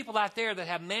 there are people out there that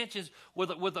have mansions with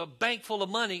a bank full of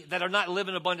money that are not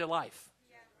living an abundant life.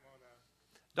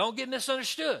 Don't get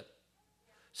misunderstood.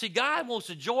 See, God wants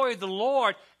the joy of the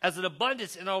Lord as an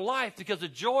abundance in our life because the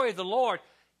joy of the Lord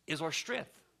is our strength.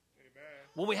 Amen.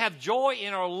 When we have joy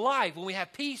in our life, when we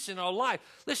have peace in our life.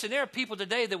 Listen, there are people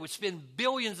today that would spend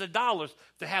billions of dollars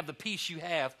to have the peace you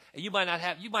have, and you might not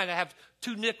have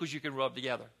 2 nickels you can rub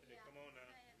together. Yeah. Come on now.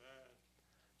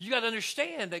 You got to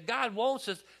understand that God wants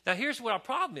us. Now, here's what our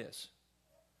problem is.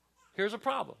 Here's a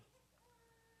problem.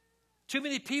 Too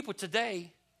many people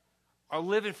today are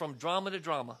living from drama to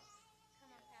drama.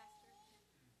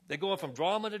 They're going from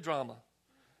drama to drama.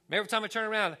 Every time I turn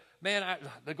around, man,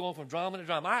 they're going from drama to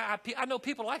drama. I know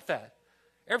people like that.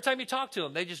 Every time you talk to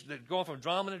them, they're going from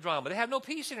drama to drama. They have no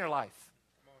peace in their life.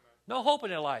 No hope in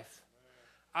their life.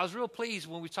 I was real pleased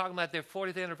when we were talking about their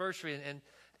 40th anniversary,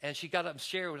 and she got up and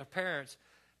shared with her parents.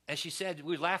 And she said,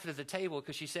 we were laughing at the table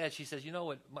because she says, you know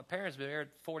what, my parents have been married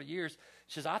 40 years.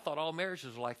 She says, I thought all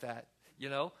marriages were like that,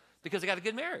 because they got a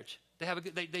good marriage. They had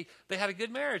a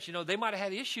good marriage. They might have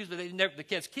had issues, but the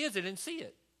kids, they didn't see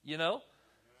it,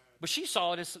 But she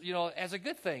saw it as, as a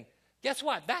good thing. Guess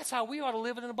what? That's how we ought to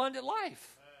live an abundant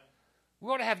life.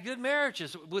 We ought to have good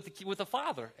marriages with the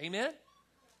Father. Amen?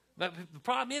 But the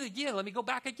problem is, again, let me go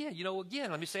back again.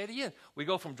 Let me say it again. We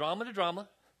go from drama to drama.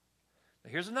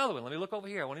 Now, here's another one. Let me look over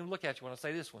here. I won't even look at you when I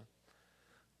say this one.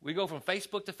 We go from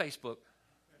Facebook to Facebook.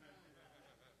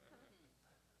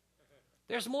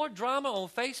 There's more drama on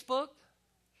Facebook.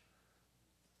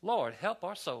 Lord, help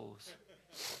our souls.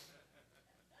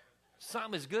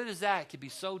 Something as good as that can be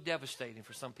so devastating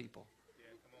for some people. Yeah,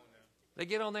 come on now. They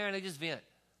get on there and they just vent.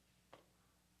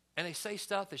 And they say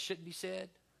stuff that shouldn't be said.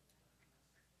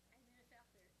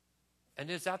 And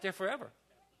it's out there forever.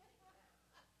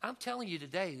 I'm telling you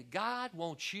today, that God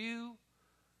wants you,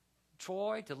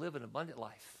 Troy, to live an abundant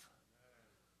life.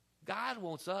 God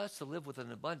wants us to live with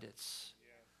an abundance.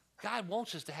 God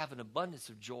wants us to have an abundance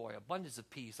of joy, abundance of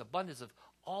peace, abundance of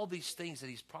all these things that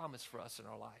he's promised for us in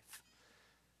our life.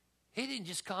 He didn't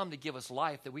just come to give us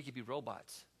life that we could be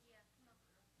robots.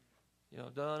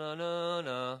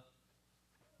 Da-na-na-na,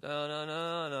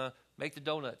 da-na-na-na, make the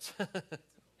donuts.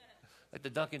 Like the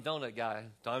Dunkin' Donut guy,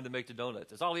 time to make the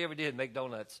donuts. That's all he ever did, make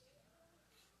donuts.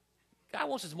 God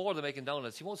wants us more than making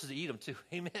donuts. He wants us to eat them too.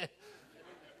 Amen.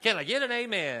 Can I get an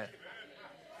amen?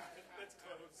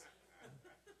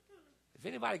 If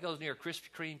anybody goes near Krispy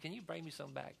Kreme, can you bring me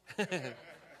some back? If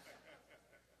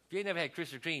you ain't never had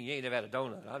Krispy Kreme, you ain't never had a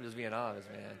donut. I'm just being honest,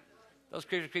 man. Those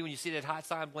Krispy Kreme, when you see that hot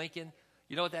sign blinking,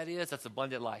 you know what that is? That's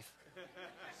abundant life.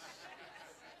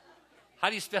 How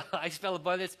do you spell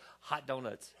abundance? Hot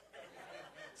donuts.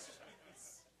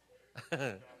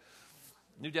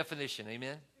 New definition,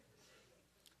 amen?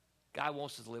 God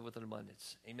wants us to live with an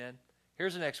abundance, amen?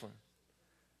 Here's the next one.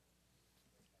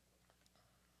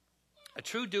 A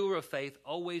true doer of faith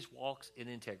always walks in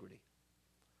integrity.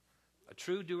 A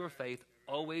true doer of faith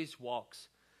always walks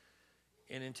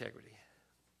in integrity.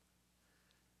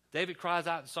 David cries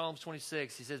out in Psalms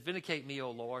 26. He says, vindicate me,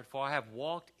 O Lord, for I have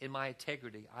walked in my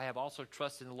integrity. I have also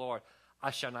trusted in the Lord.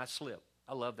 I shall not slip.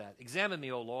 I love that. Examine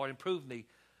me, O Lord, and prove me.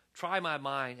 Try my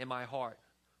mind and my heart.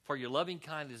 For your loving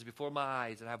kindness is before my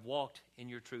eyes, and I have walked in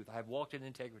your truth. I have walked in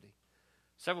integrity.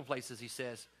 Several places he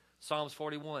says, Psalms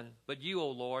 41, but you, O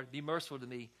Lord, be merciful to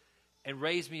me and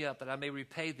raise me up that I may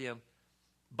repay them.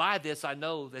 By this I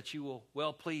know that you will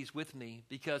well please with me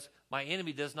because my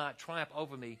enemy does not triumph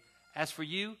over me. As for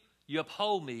you, you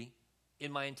uphold me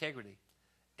in my integrity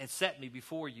and set me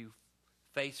before you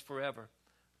face forever.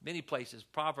 Many places,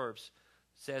 Proverbs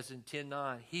says in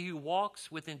 10:9, he who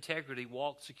walks with integrity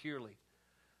walks securely,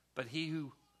 but he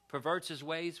who perverts his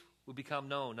ways will become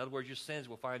known. In other words, your sins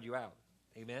will find you out.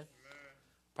 Amen.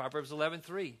 Proverbs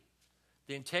 11:3,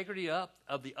 the integrity of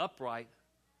the upright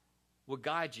will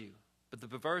guide you, but the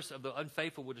perverse of the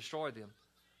unfaithful will destroy them.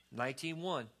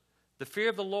 19:1, the fear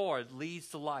of the Lord leads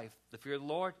to life. The fear of the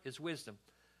Lord is wisdom.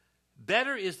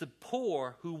 Better is the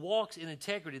poor who walks in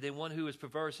integrity than one who is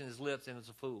perverse in his lips and is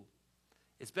a fool.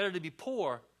 It's better to be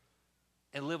poor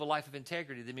and live a life of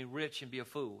integrity than be rich and be a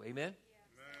fool. Amen?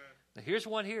 Yeah. Now here's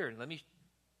one here. Let me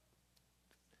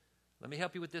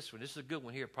help you with this one. This is a good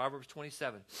one here. Proverbs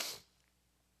 27.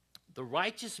 The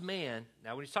righteous man,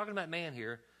 now when he's talking about man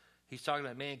here, he's talking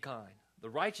about mankind. The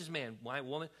righteous man,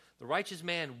 woman, the righteous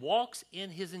man walks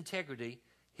in his integrity.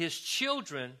 His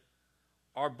children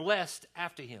are blessed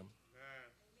after him. Amen.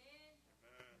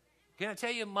 Can I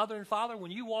tell you, mother and father,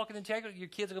 when you walk in integrity, your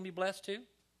kids are going to be blessed too? Amen.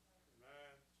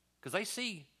 because they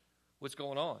see what's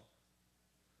going on.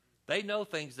 They know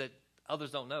things that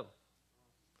others don't know.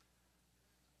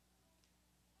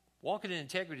 Walking in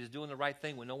integrity is doing the right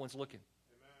thing when no one's looking.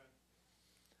 Amen.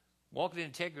 Walking in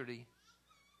integrity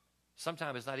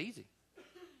sometimes it's not easy.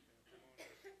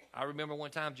 I remember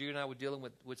one time Judy and I were dealing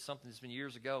with something that's been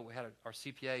years ago. We had our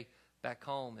CPA back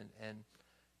home, and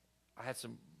I had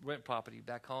some rent property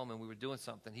back home, and we were doing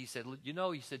something. He said,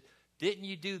 he said, didn't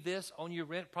you do this on your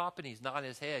rent property? He's nodding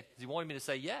his head because he wanted me to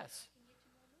say yes.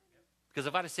 Because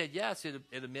if I'd have said yes, it'd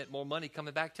have meant more money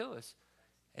coming back to us.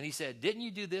 And he said, didn't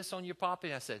you do this on your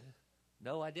property? I said,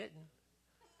 no, I didn't.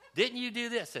 Didn't you do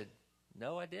this? I said,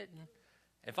 no, I didn't.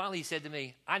 And finally he said to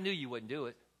me, I knew you wouldn't do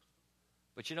it.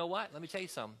 But you know what? Let me tell you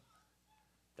something.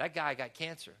 That guy got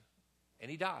cancer,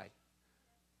 and he died.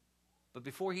 But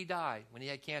before he died, when he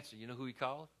had cancer, you know who he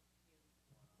called?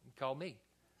 He called me.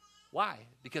 Why?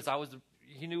 Because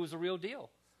he knew it was the real deal.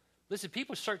 Listen,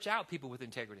 people search out people with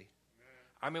integrity.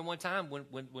 I remember one time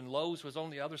when Lowe's was on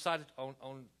the other side,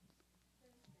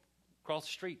 across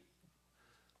the street,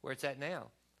 where it's at now.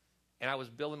 And I was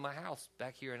building my house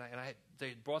back here, and they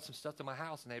had brought some stuff to my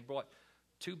house, and they brought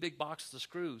 2 big boxes of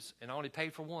screws, and I only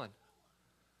paid for one.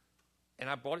 And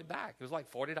I brought it back. It was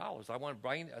like $40. I wanted to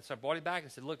bring it. So I brought it back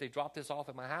and said, look, they dropped this off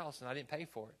at my house, and I didn't pay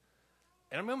for it.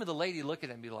 And I remember the lady looking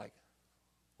at me like,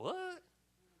 what?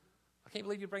 I can't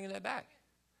believe you're bringing that back.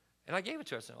 And I gave it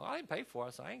to her. I said, well, I didn't pay for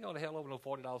it. So I ain't going to hell over no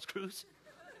 $40 screws.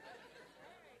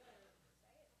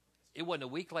 It wasn't a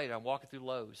week later. I'm walking through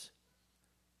Lowe's.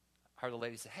 I heard the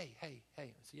lady say, hey. I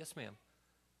said, yes, ma'am.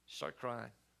 She started crying.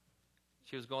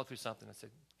 She was going through something. I said,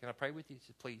 can I pray with you? She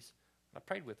said, please. And I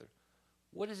prayed with her.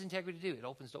 What does integrity do? It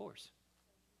opens doors.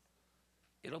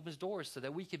 It opens doors so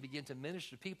that we can begin to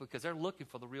minister to people because they're looking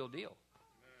for the real deal.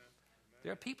 Amen.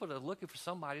 There are people that are looking for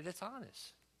somebody that's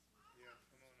honest. Yeah,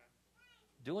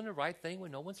 doing the right thing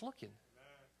when no one's looking.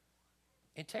 Amen.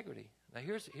 Integrity. Now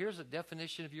here's a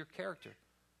definition of your character.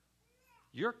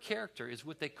 Your character is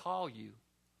what they call you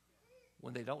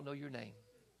when they don't know your name.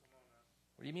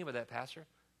 What do you mean by that, Pastor?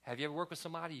 Have you ever worked with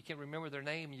somebody, you can't remember their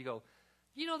name, and you go,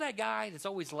 you know that guy that's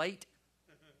always late?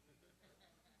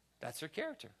 That's their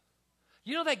character.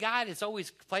 You know that guy that's always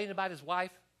complaining about his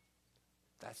wife?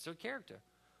 That's their character.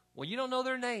 When you don't know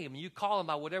their name and you call them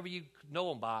by whatever you know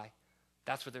them by,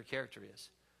 that's what their character is.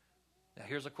 Now,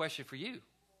 here's a question for you.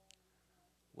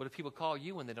 What do people call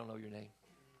you when they don't know your name?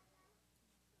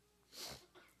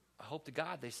 I hope to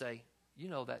God they say, you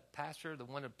know that pastor, the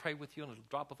one that prayed with you on the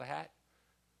drop of a hat?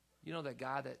 You know that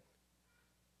guy that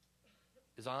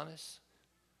is honest?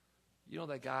 You know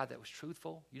that guy that was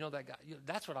truthful? You know that guy?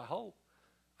 That's what I hope.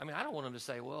 I mean, I don't want them to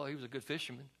say, well, he was a good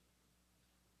fisherman.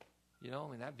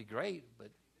 That'd be great, but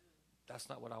that's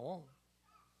not what I want.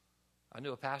 I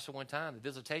knew a pastor one time, the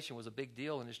visitation was a big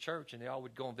deal in his church, and they all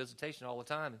would go on visitation all the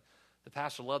time. And the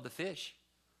pastor loved the fish.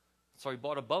 So he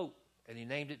bought a boat, and he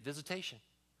named it Visitation.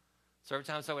 So every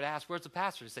time someone would ask, where's the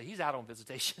pastor? He'd say, he's out on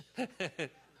visitation.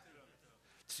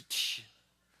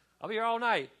 I'll be here all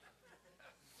night.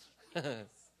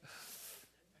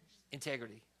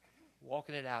 Integrity.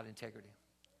 Walking it out, integrity.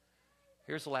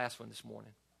 Here's the last one this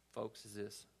morning, folks, is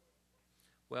this.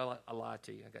 Well, I lied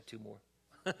to you. I got 2 more.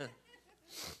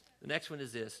 The next one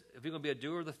is this. If you're going to be a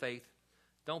doer of the faith,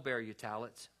 don't bury your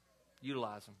talents.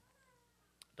 Utilize them.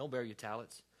 Don't bury your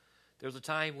talents. There was a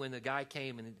time when the guy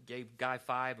came and gave guy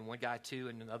 5 and one guy 2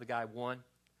 and another guy 1. And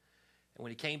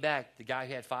when he came back, the guy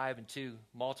who had 5 and 2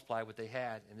 multiplied what they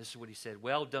had. And this is what he said.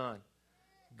 Well done,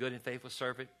 good and faithful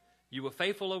servant. You were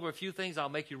faithful over a few things. I'll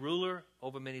make you ruler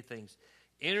over many things.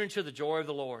 Enter into the joy of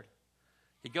the Lord.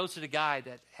 He goes to the guy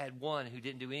that had 1 who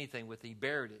didn't do anything with it. He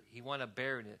buried it. He wound up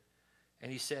burying it.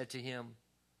 And he said to him,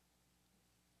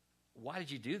 why did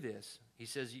you do this? He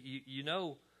says, he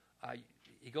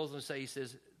goes on to say, he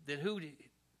says, then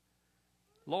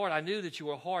Lord, I knew that you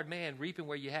were a hard man, reaping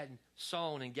where you hadn't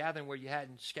sown and gathering where you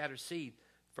hadn't scattered seed.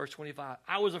 Verse 25,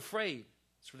 I was afraid.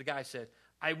 That's what the guy said.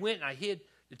 I went and I hid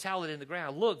the talent in the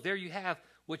ground. Look, there you have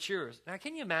what's yours. Now,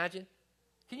 can you imagine?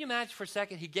 Can you imagine for a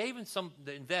second? He gave him some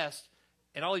to invest,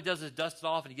 and all he does is dust it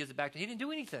off and he gives it back to him. He didn't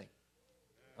do anything.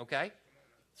 Okay?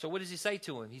 So what does he say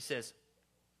to him? He says,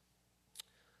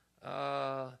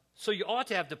 so you ought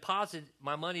to have deposited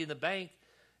my money in the bank,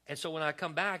 and so when I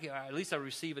come back, at least I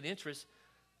receive an interest.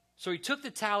 So he took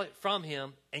the talent from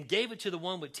him and gave it to the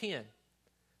one with 10.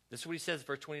 This is what he says in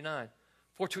verse 29.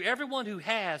 For to everyone who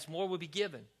has, more will be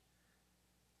given,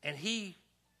 and he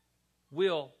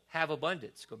will have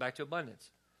abundance. Go back to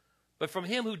abundance. But from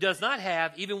him who does not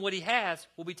have, even what he has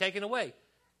will be taken away.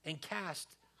 And cast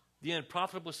the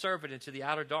unprofitable servant into the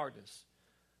outer darkness.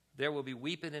 There will be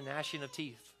weeping and gnashing of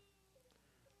teeth.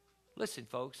 Listen,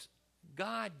 folks,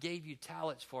 God gave you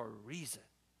talents for a reason.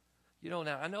 You know,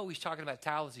 now, I know he's talking about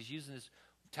talents. He's using his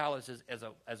talents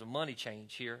as a money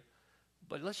change here.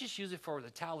 But let's just use it for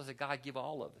the talents that God give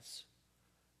all of us.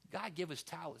 God give us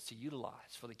talents to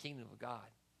utilize for the kingdom of God.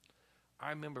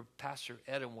 I remember Pastor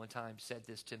Eden one time said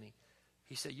this to me.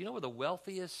 He said, you know where the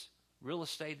wealthiest real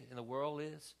estate in the world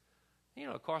is? You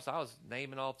know, of course, I was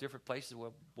naming off different places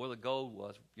where the gold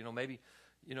was. You know, maybe,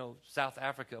 South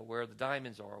Africa where the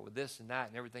diamonds are with this and that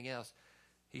and everything else.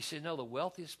 He said, no, the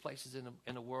wealthiest places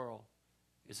in the world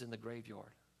is in the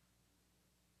graveyard.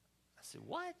 I said,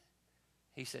 what?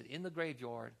 He said, in the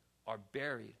graveyard are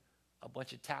buried a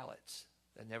bunch of talents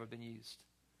that never been used.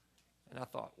 And I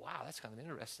thought, wow, that's kind of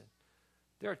interesting.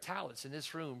 There are talents in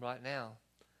this room right now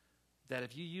that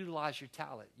if you utilize your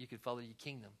talent, you can further your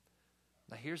kingdom.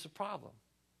 Now, here's the problem.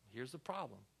 Here's the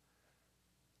problem.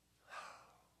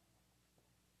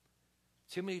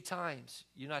 Too many times,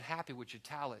 you're not happy with your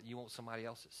talent. You want somebody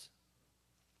else's.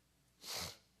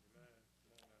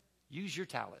 Use your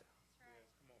talent.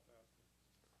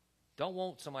 Don't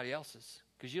want somebody else's,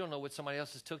 because you don't know what somebody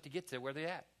else's took to get to where they're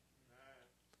at.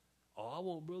 Oh, I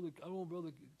want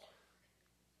brother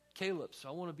Caleb's.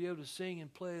 I want to be able to sing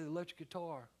and play the electric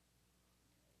guitar.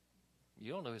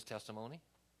 You don't know his testimony.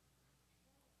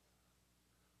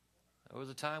 There was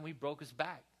a time he broke his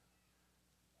back.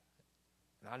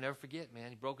 And I'll never forget, man.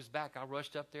 He broke his back. I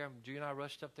rushed up there. Judy and I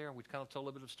rushed up there, and we kind of told a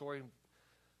little bit of a story and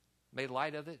made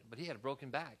light of it. But he had a broken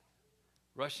back.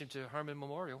 Rushed him to Herman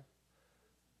Memorial.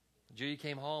 Judy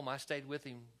came home. I stayed with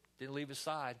him. Didn't leave his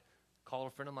side. Called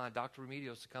a friend of mine, Dr.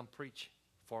 Remedios, to come preach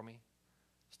for me.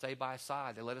 Stayed by his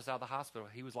side. They let us out of the hospital.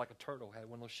 He was like a turtle. Had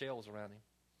one of those shells around him.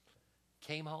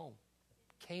 Came home.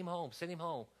 Sent him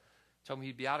home. Told me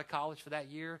he'd be out of college for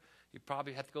that year. He'd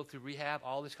probably have to go through rehab,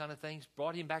 all these kind of things.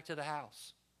 Brought him back to the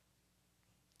house.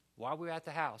 While we were at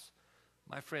the house,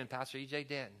 my friend, Pastor E.J.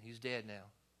 Denton, he's dead now,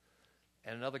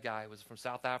 and another guy was from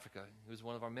South Africa. He was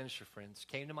one of our minister friends.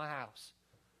 Came to my house,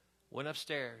 went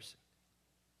upstairs,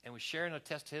 and was sharing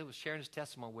his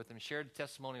testimony with him. Shared the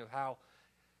testimony of how,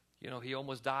 he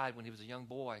almost died when he was a young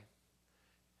boy.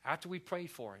 After we prayed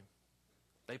for him,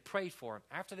 they prayed for him.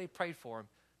 After they prayed for him,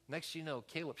 next thing you know,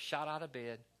 Caleb shot out of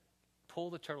bed,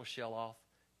 pulled the turtle shell off,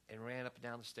 and ran up and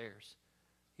down the stairs.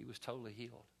 He was totally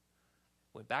healed.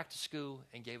 Went back to school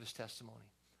and gave his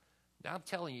testimony. Now I'm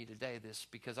telling you today this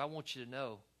because I want you to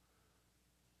know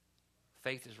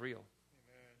faith is real.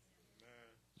 Amen.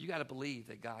 You got to believe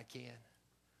that God can.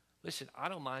 Listen, I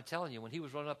don't mind telling you, when he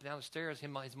was running up and down the stairs,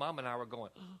 his mom and I were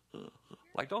going,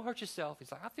 like, don't hurt yourself.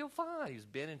 He's like, I feel fine. He was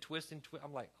bending, twisting.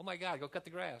 I'm like, oh, my God, go cut the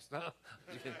grass.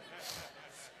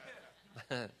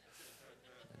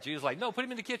 Jesus was like, no, put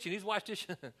him in the kitchen. He's washed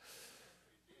dishes.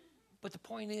 But the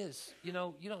point is, you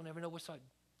don't never know what's on.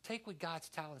 Take what God's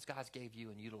talents God's gave you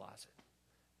and utilize it.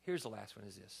 Here's the last one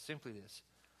is this, simply this.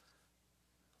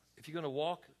 If you're going to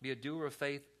walk, be a doer of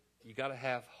faith, you got to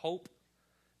have hope.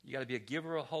 You got to be a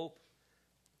giver of hope.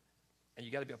 And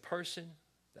you got to be a person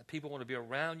that people want to be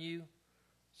around you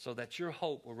so that your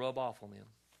hope will rub off on them.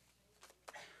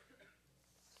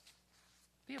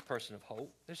 Be a person of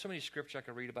hope. There's so many scriptures I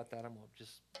can read about that. I'm going to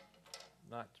just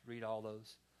not read all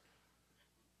those.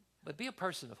 But be a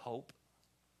person of hope.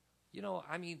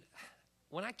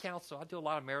 When I counsel, I do a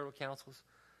lot of marital counsels.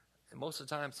 And most of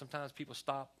the time, sometimes people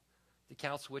stop to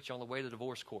counsel with you on the way to the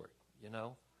divorce court, And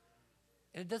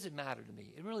it doesn't matter to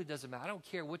me. It really doesn't matter. I don't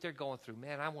care what they're going through.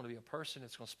 Man, I want to be a person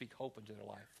that's going to speak hope into their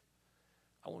life.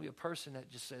 I want to be a person that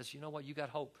just says, you know what, you got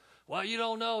hope. Well, you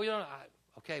don't know.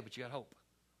 Okay, but you got hope.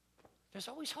 There's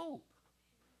always hope.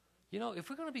 If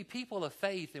we're going to be people of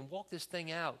faith and walk this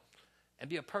thing out and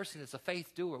be a person that's a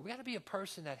faith doer, we got to be a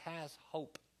person that has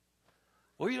hope.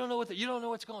 Well, you don't know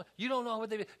what's going on. You don't know what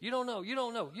they do. You don't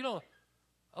know.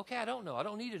 Okay, I don't know. I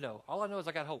don't need to know. All I know is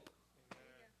I got hope.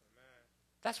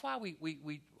 That's why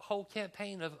we whole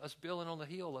campaign of us building on the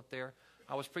hill up there.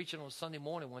 I was preaching on Sunday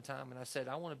morning one time, and I said,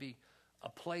 I want to be a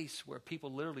place where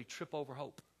people literally trip over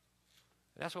hope.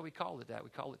 And that's why we call it that. We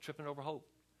call it tripping over hope.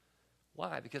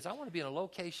 Why? Because I want to be in a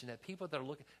location that people that are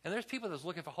looking, and there's people that's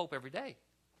looking for hope every day.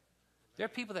 There are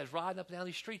people that's riding up and down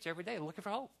these streets every day looking for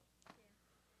hope.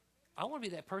 I want to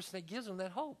be that person that gives them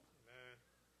that hope. Amen.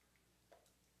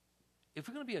 If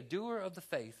we're going to be a doer of the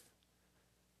faith,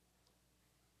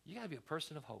 you got to be a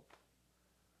person of hope.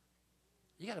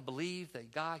 You got to believe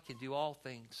that God can do all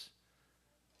things.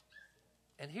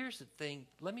 And here's the thing.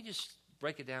 Let me just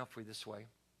break it down for you this way.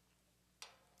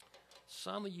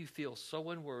 Some of you feel so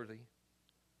unworthy.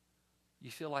 You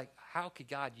feel like, how could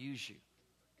God use you?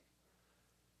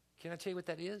 Can I tell you what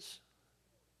that is?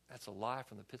 That's a lie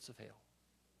from the pits of hell.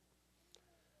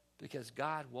 Because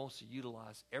God wants to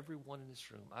utilize everyone in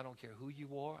this room. I don't care who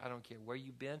you are. I don't care where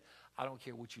you've been. I don't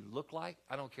care what you look like.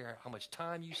 I don't care how much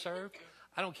time you serve.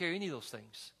 I don't care any of those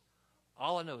things.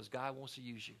 All I know is God wants to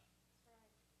use you.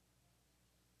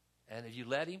 And if you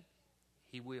let him,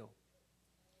 he will.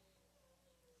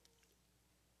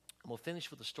 I'm going to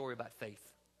finish with a story about faith.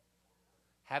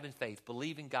 Having faith,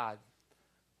 believing God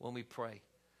when we pray.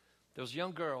 There was a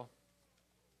young girl.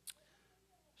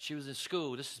 She was in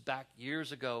school. This is back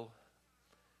years ago.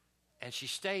 And she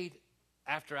stayed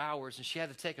after hours, and she had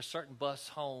to take a certain bus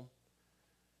home.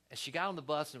 And she got on the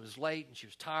bus, and it was late, and she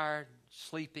was tired,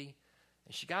 sleepy.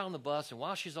 And she got on the bus, and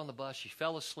while she was on the bus, she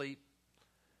fell asleep.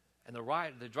 And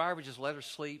the driver just let her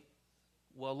sleep.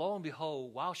 Well, lo and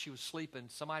behold, while she was sleeping,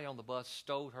 somebody on the bus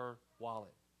stole her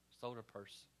wallet, stole her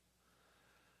purse.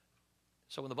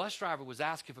 So when the bus driver was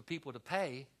asking for people to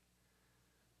pay,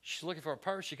 she's looking for a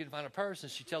purse. She couldn't find a purse,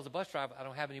 and she tells the bus driver, I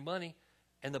don't have any money.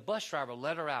 And the bus driver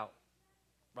let her out,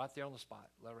 right there on the spot,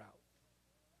 let her out.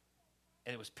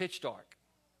 And it was pitch dark,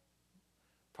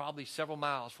 probably several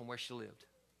miles from where she lived.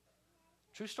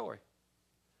 True story.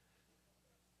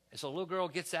 And so the little girl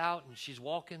gets out, and she's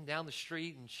walking down the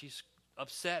street, and she's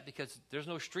upset because there's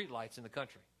no street lights in the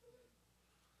country.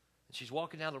 And she's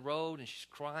walking down the road, and she's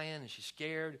crying, and she's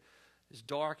scared. It's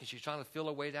dark, and she's trying to feel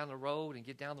her way down the road and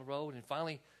get down the road. And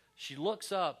finally, she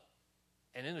looks up,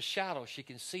 and in the shadow, she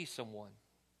can see someone.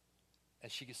 And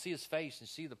she can see his face and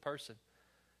see the person.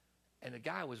 And the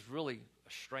guy was really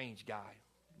a strange guy,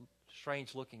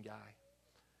 strange-looking guy.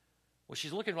 Well,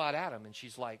 she's looking right at him, and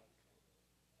she's like,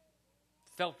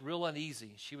 felt real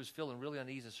uneasy. She was feeling really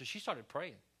uneasy. So she started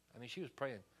praying. She was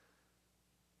praying.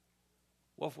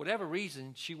 Well, for whatever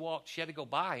reason, she had to go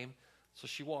by him, so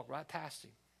she walked right past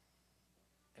him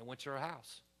and went to her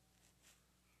house.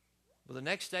 Well, the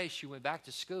next day, she went back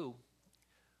to school.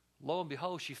 Lo and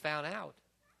behold, she found out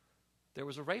there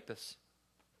was a rapist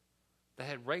that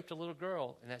had raped a little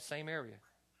girl in that same area.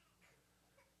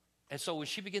 And so when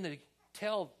she began to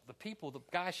tell the people, the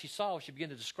guy she saw, she began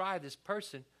to describe this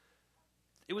person,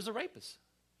 it was a rapist.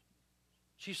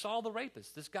 She saw the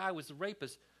rapist. This guy was the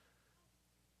rapist.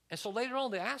 And so later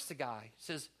on, they asked the guy,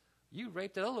 says, you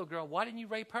raped that other little girl. Why didn't you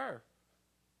rape her?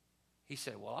 He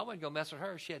said, well, I wouldn't go mess with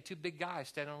her. She had two big guys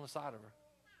standing on the side of her.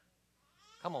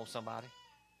 Come on, somebody.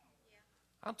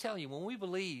 Yeah. I'm telling you, when we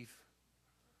believe,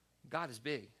 God is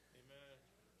big. Amen.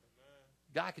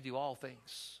 God can do all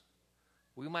things.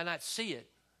 We might not see it,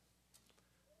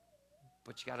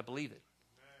 but you got to believe it.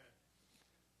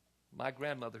 Amen. My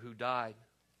grandmother, who died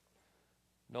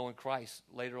knowing Christ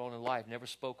later on in life, never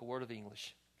spoke a word of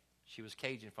English. She was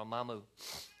Cajun from Mamu.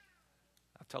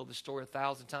 I've told this story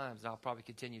 1,000 times, and I'll probably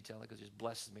continue telling it because it just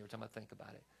blesses me every time I think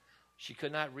about it. She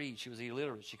could not read. She was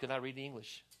illiterate. She could not read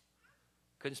English.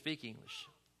 Couldn't speak English.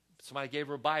 Somebody gave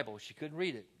her a Bible. She couldn't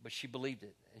read it, but she believed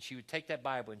it. And she would take that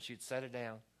Bible and she'd set it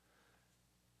down.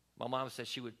 My mom said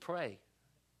she would pray.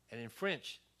 And in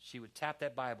French, she would tap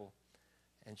that Bible.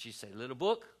 And she'd say, little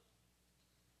book,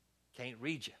 can't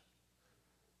read you,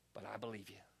 but I believe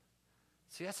you.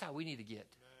 See, that's how we need to get.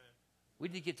 We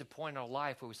need to get to a point in our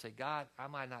life where we say, God, I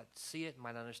might not see it,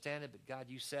 might not understand it, but God,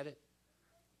 you said it.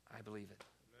 I believe it.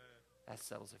 Amen. That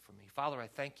settles it for me. Father, I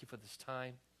thank you for this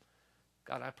time.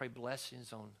 God, I pray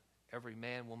blessings on every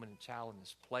man, woman, and child in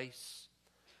this place.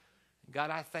 And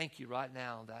God, I thank you right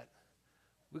now that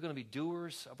we're going to be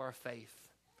doers of our faith.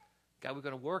 God, we're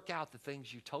going to work out the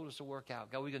things you told us to work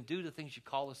out. God, we're going to do the things you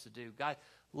call us to do. God,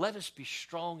 let us be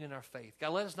strong in our faith. God,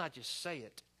 let us not just say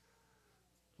it.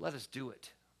 Let us do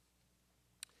it.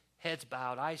 Heads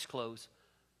bowed, eyes closed.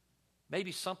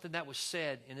 Maybe something that was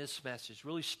said in this message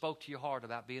really spoke to your heart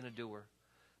about being a doer.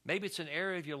 Maybe it's an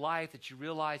area of your life that you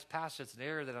realize, Pastor, it's an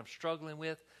area that I'm struggling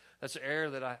with. That's an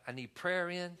area that I need prayer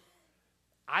in.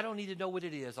 I don't need to know what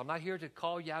it is. I'm not here to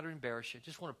call you out or embarrass you. I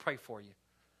just want to pray for you.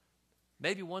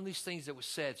 Maybe one of these things that was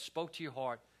said spoke to your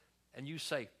heart, and you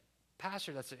say,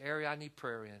 Pastor, that's an area I need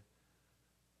prayer in.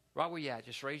 Right where you're at,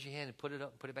 just raise your hand and put it up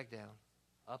and put it back down.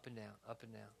 Up and down, up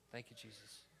and down. Thank you,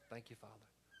 Jesus. Thank you, Father.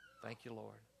 Thank you,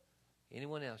 Lord.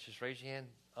 Anyone else, just raise your hand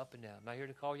up and down. I'm not here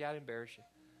to call you out and embarrass you.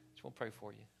 Just want to pray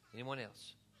for you. Anyone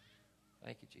else?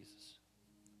 Thank you, Jesus.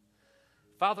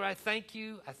 Father, I thank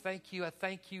you. I thank you. I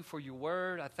thank you for your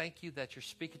word. I thank you that you're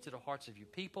speaking to the hearts of your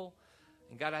people.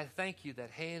 And God, I thank you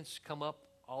that hands come up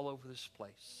all over this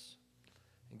place.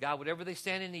 And God, whatever they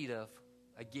stand in need of,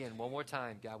 again, one more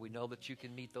time, God, we know that you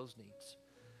can meet those needs.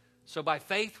 So by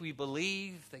faith, we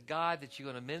believe that, God, that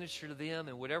you're going to minister to them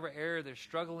in whatever area they're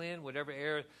struggling in, whatever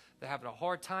area they're having a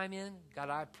hard time in. God,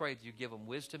 I pray that you give them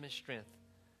wisdom and strength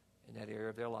in that area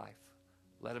of their life.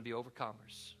 Let them be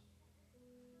overcomers.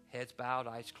 Heads bowed,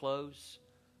 eyes closed.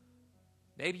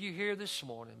 Maybe you're here this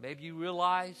morning. Maybe you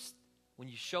realized when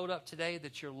you showed up today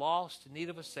that you're lost in need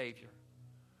of a Savior.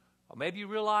 Or maybe you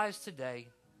realize today,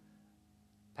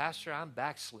 Pastor, I'm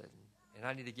backslidden and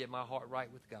I need to get my heart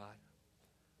right with God.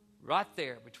 Right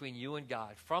there between you and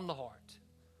God, from the heart,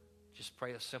 just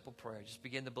pray a simple prayer. Just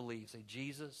begin to believe. Say,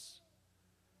 Jesus,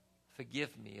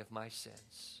 forgive me of my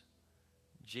sins.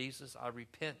 Jesus, I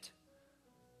repent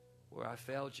where I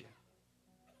failed you.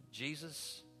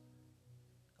 Jesus,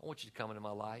 I want you to come into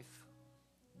my life.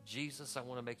 Jesus, I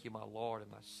want to make you my Lord and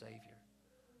my Savior.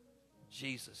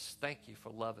 Jesus, thank you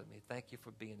for loving me. Thank you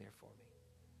for being there for me.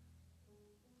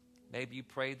 Maybe you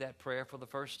prayed that prayer for the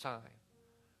first time.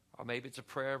 Or maybe it's a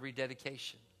prayer of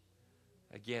rededication.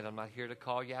 Again, I'm not here to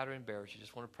call you out or embarrass you.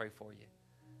 Just want to pray for you.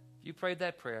 If you prayed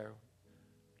that prayer,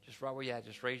 just right where you're at,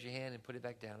 just raise your hand and put it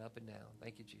back down, up and down.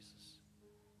 Thank you, Jesus.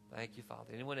 Thank you,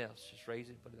 Father. Anyone else, just raise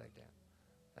it and put it back down.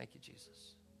 Thank you,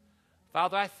 Jesus.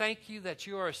 Father, I thank you that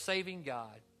you are a saving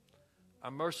God,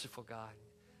 a merciful God.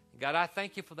 God, I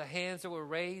thank you for the hands that were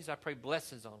raised. I pray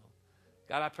blessings on them.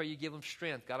 God, I pray you give them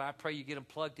strength. God, I pray you get them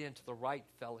plugged into the right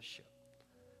fellowship.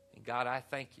 And God, I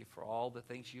thank you for all the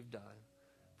things you've done,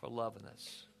 for loving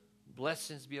us.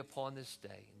 Blessings be upon this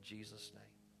day in Jesus'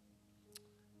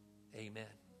 name. Amen.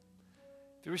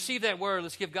 If you receive that word,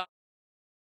 let's give God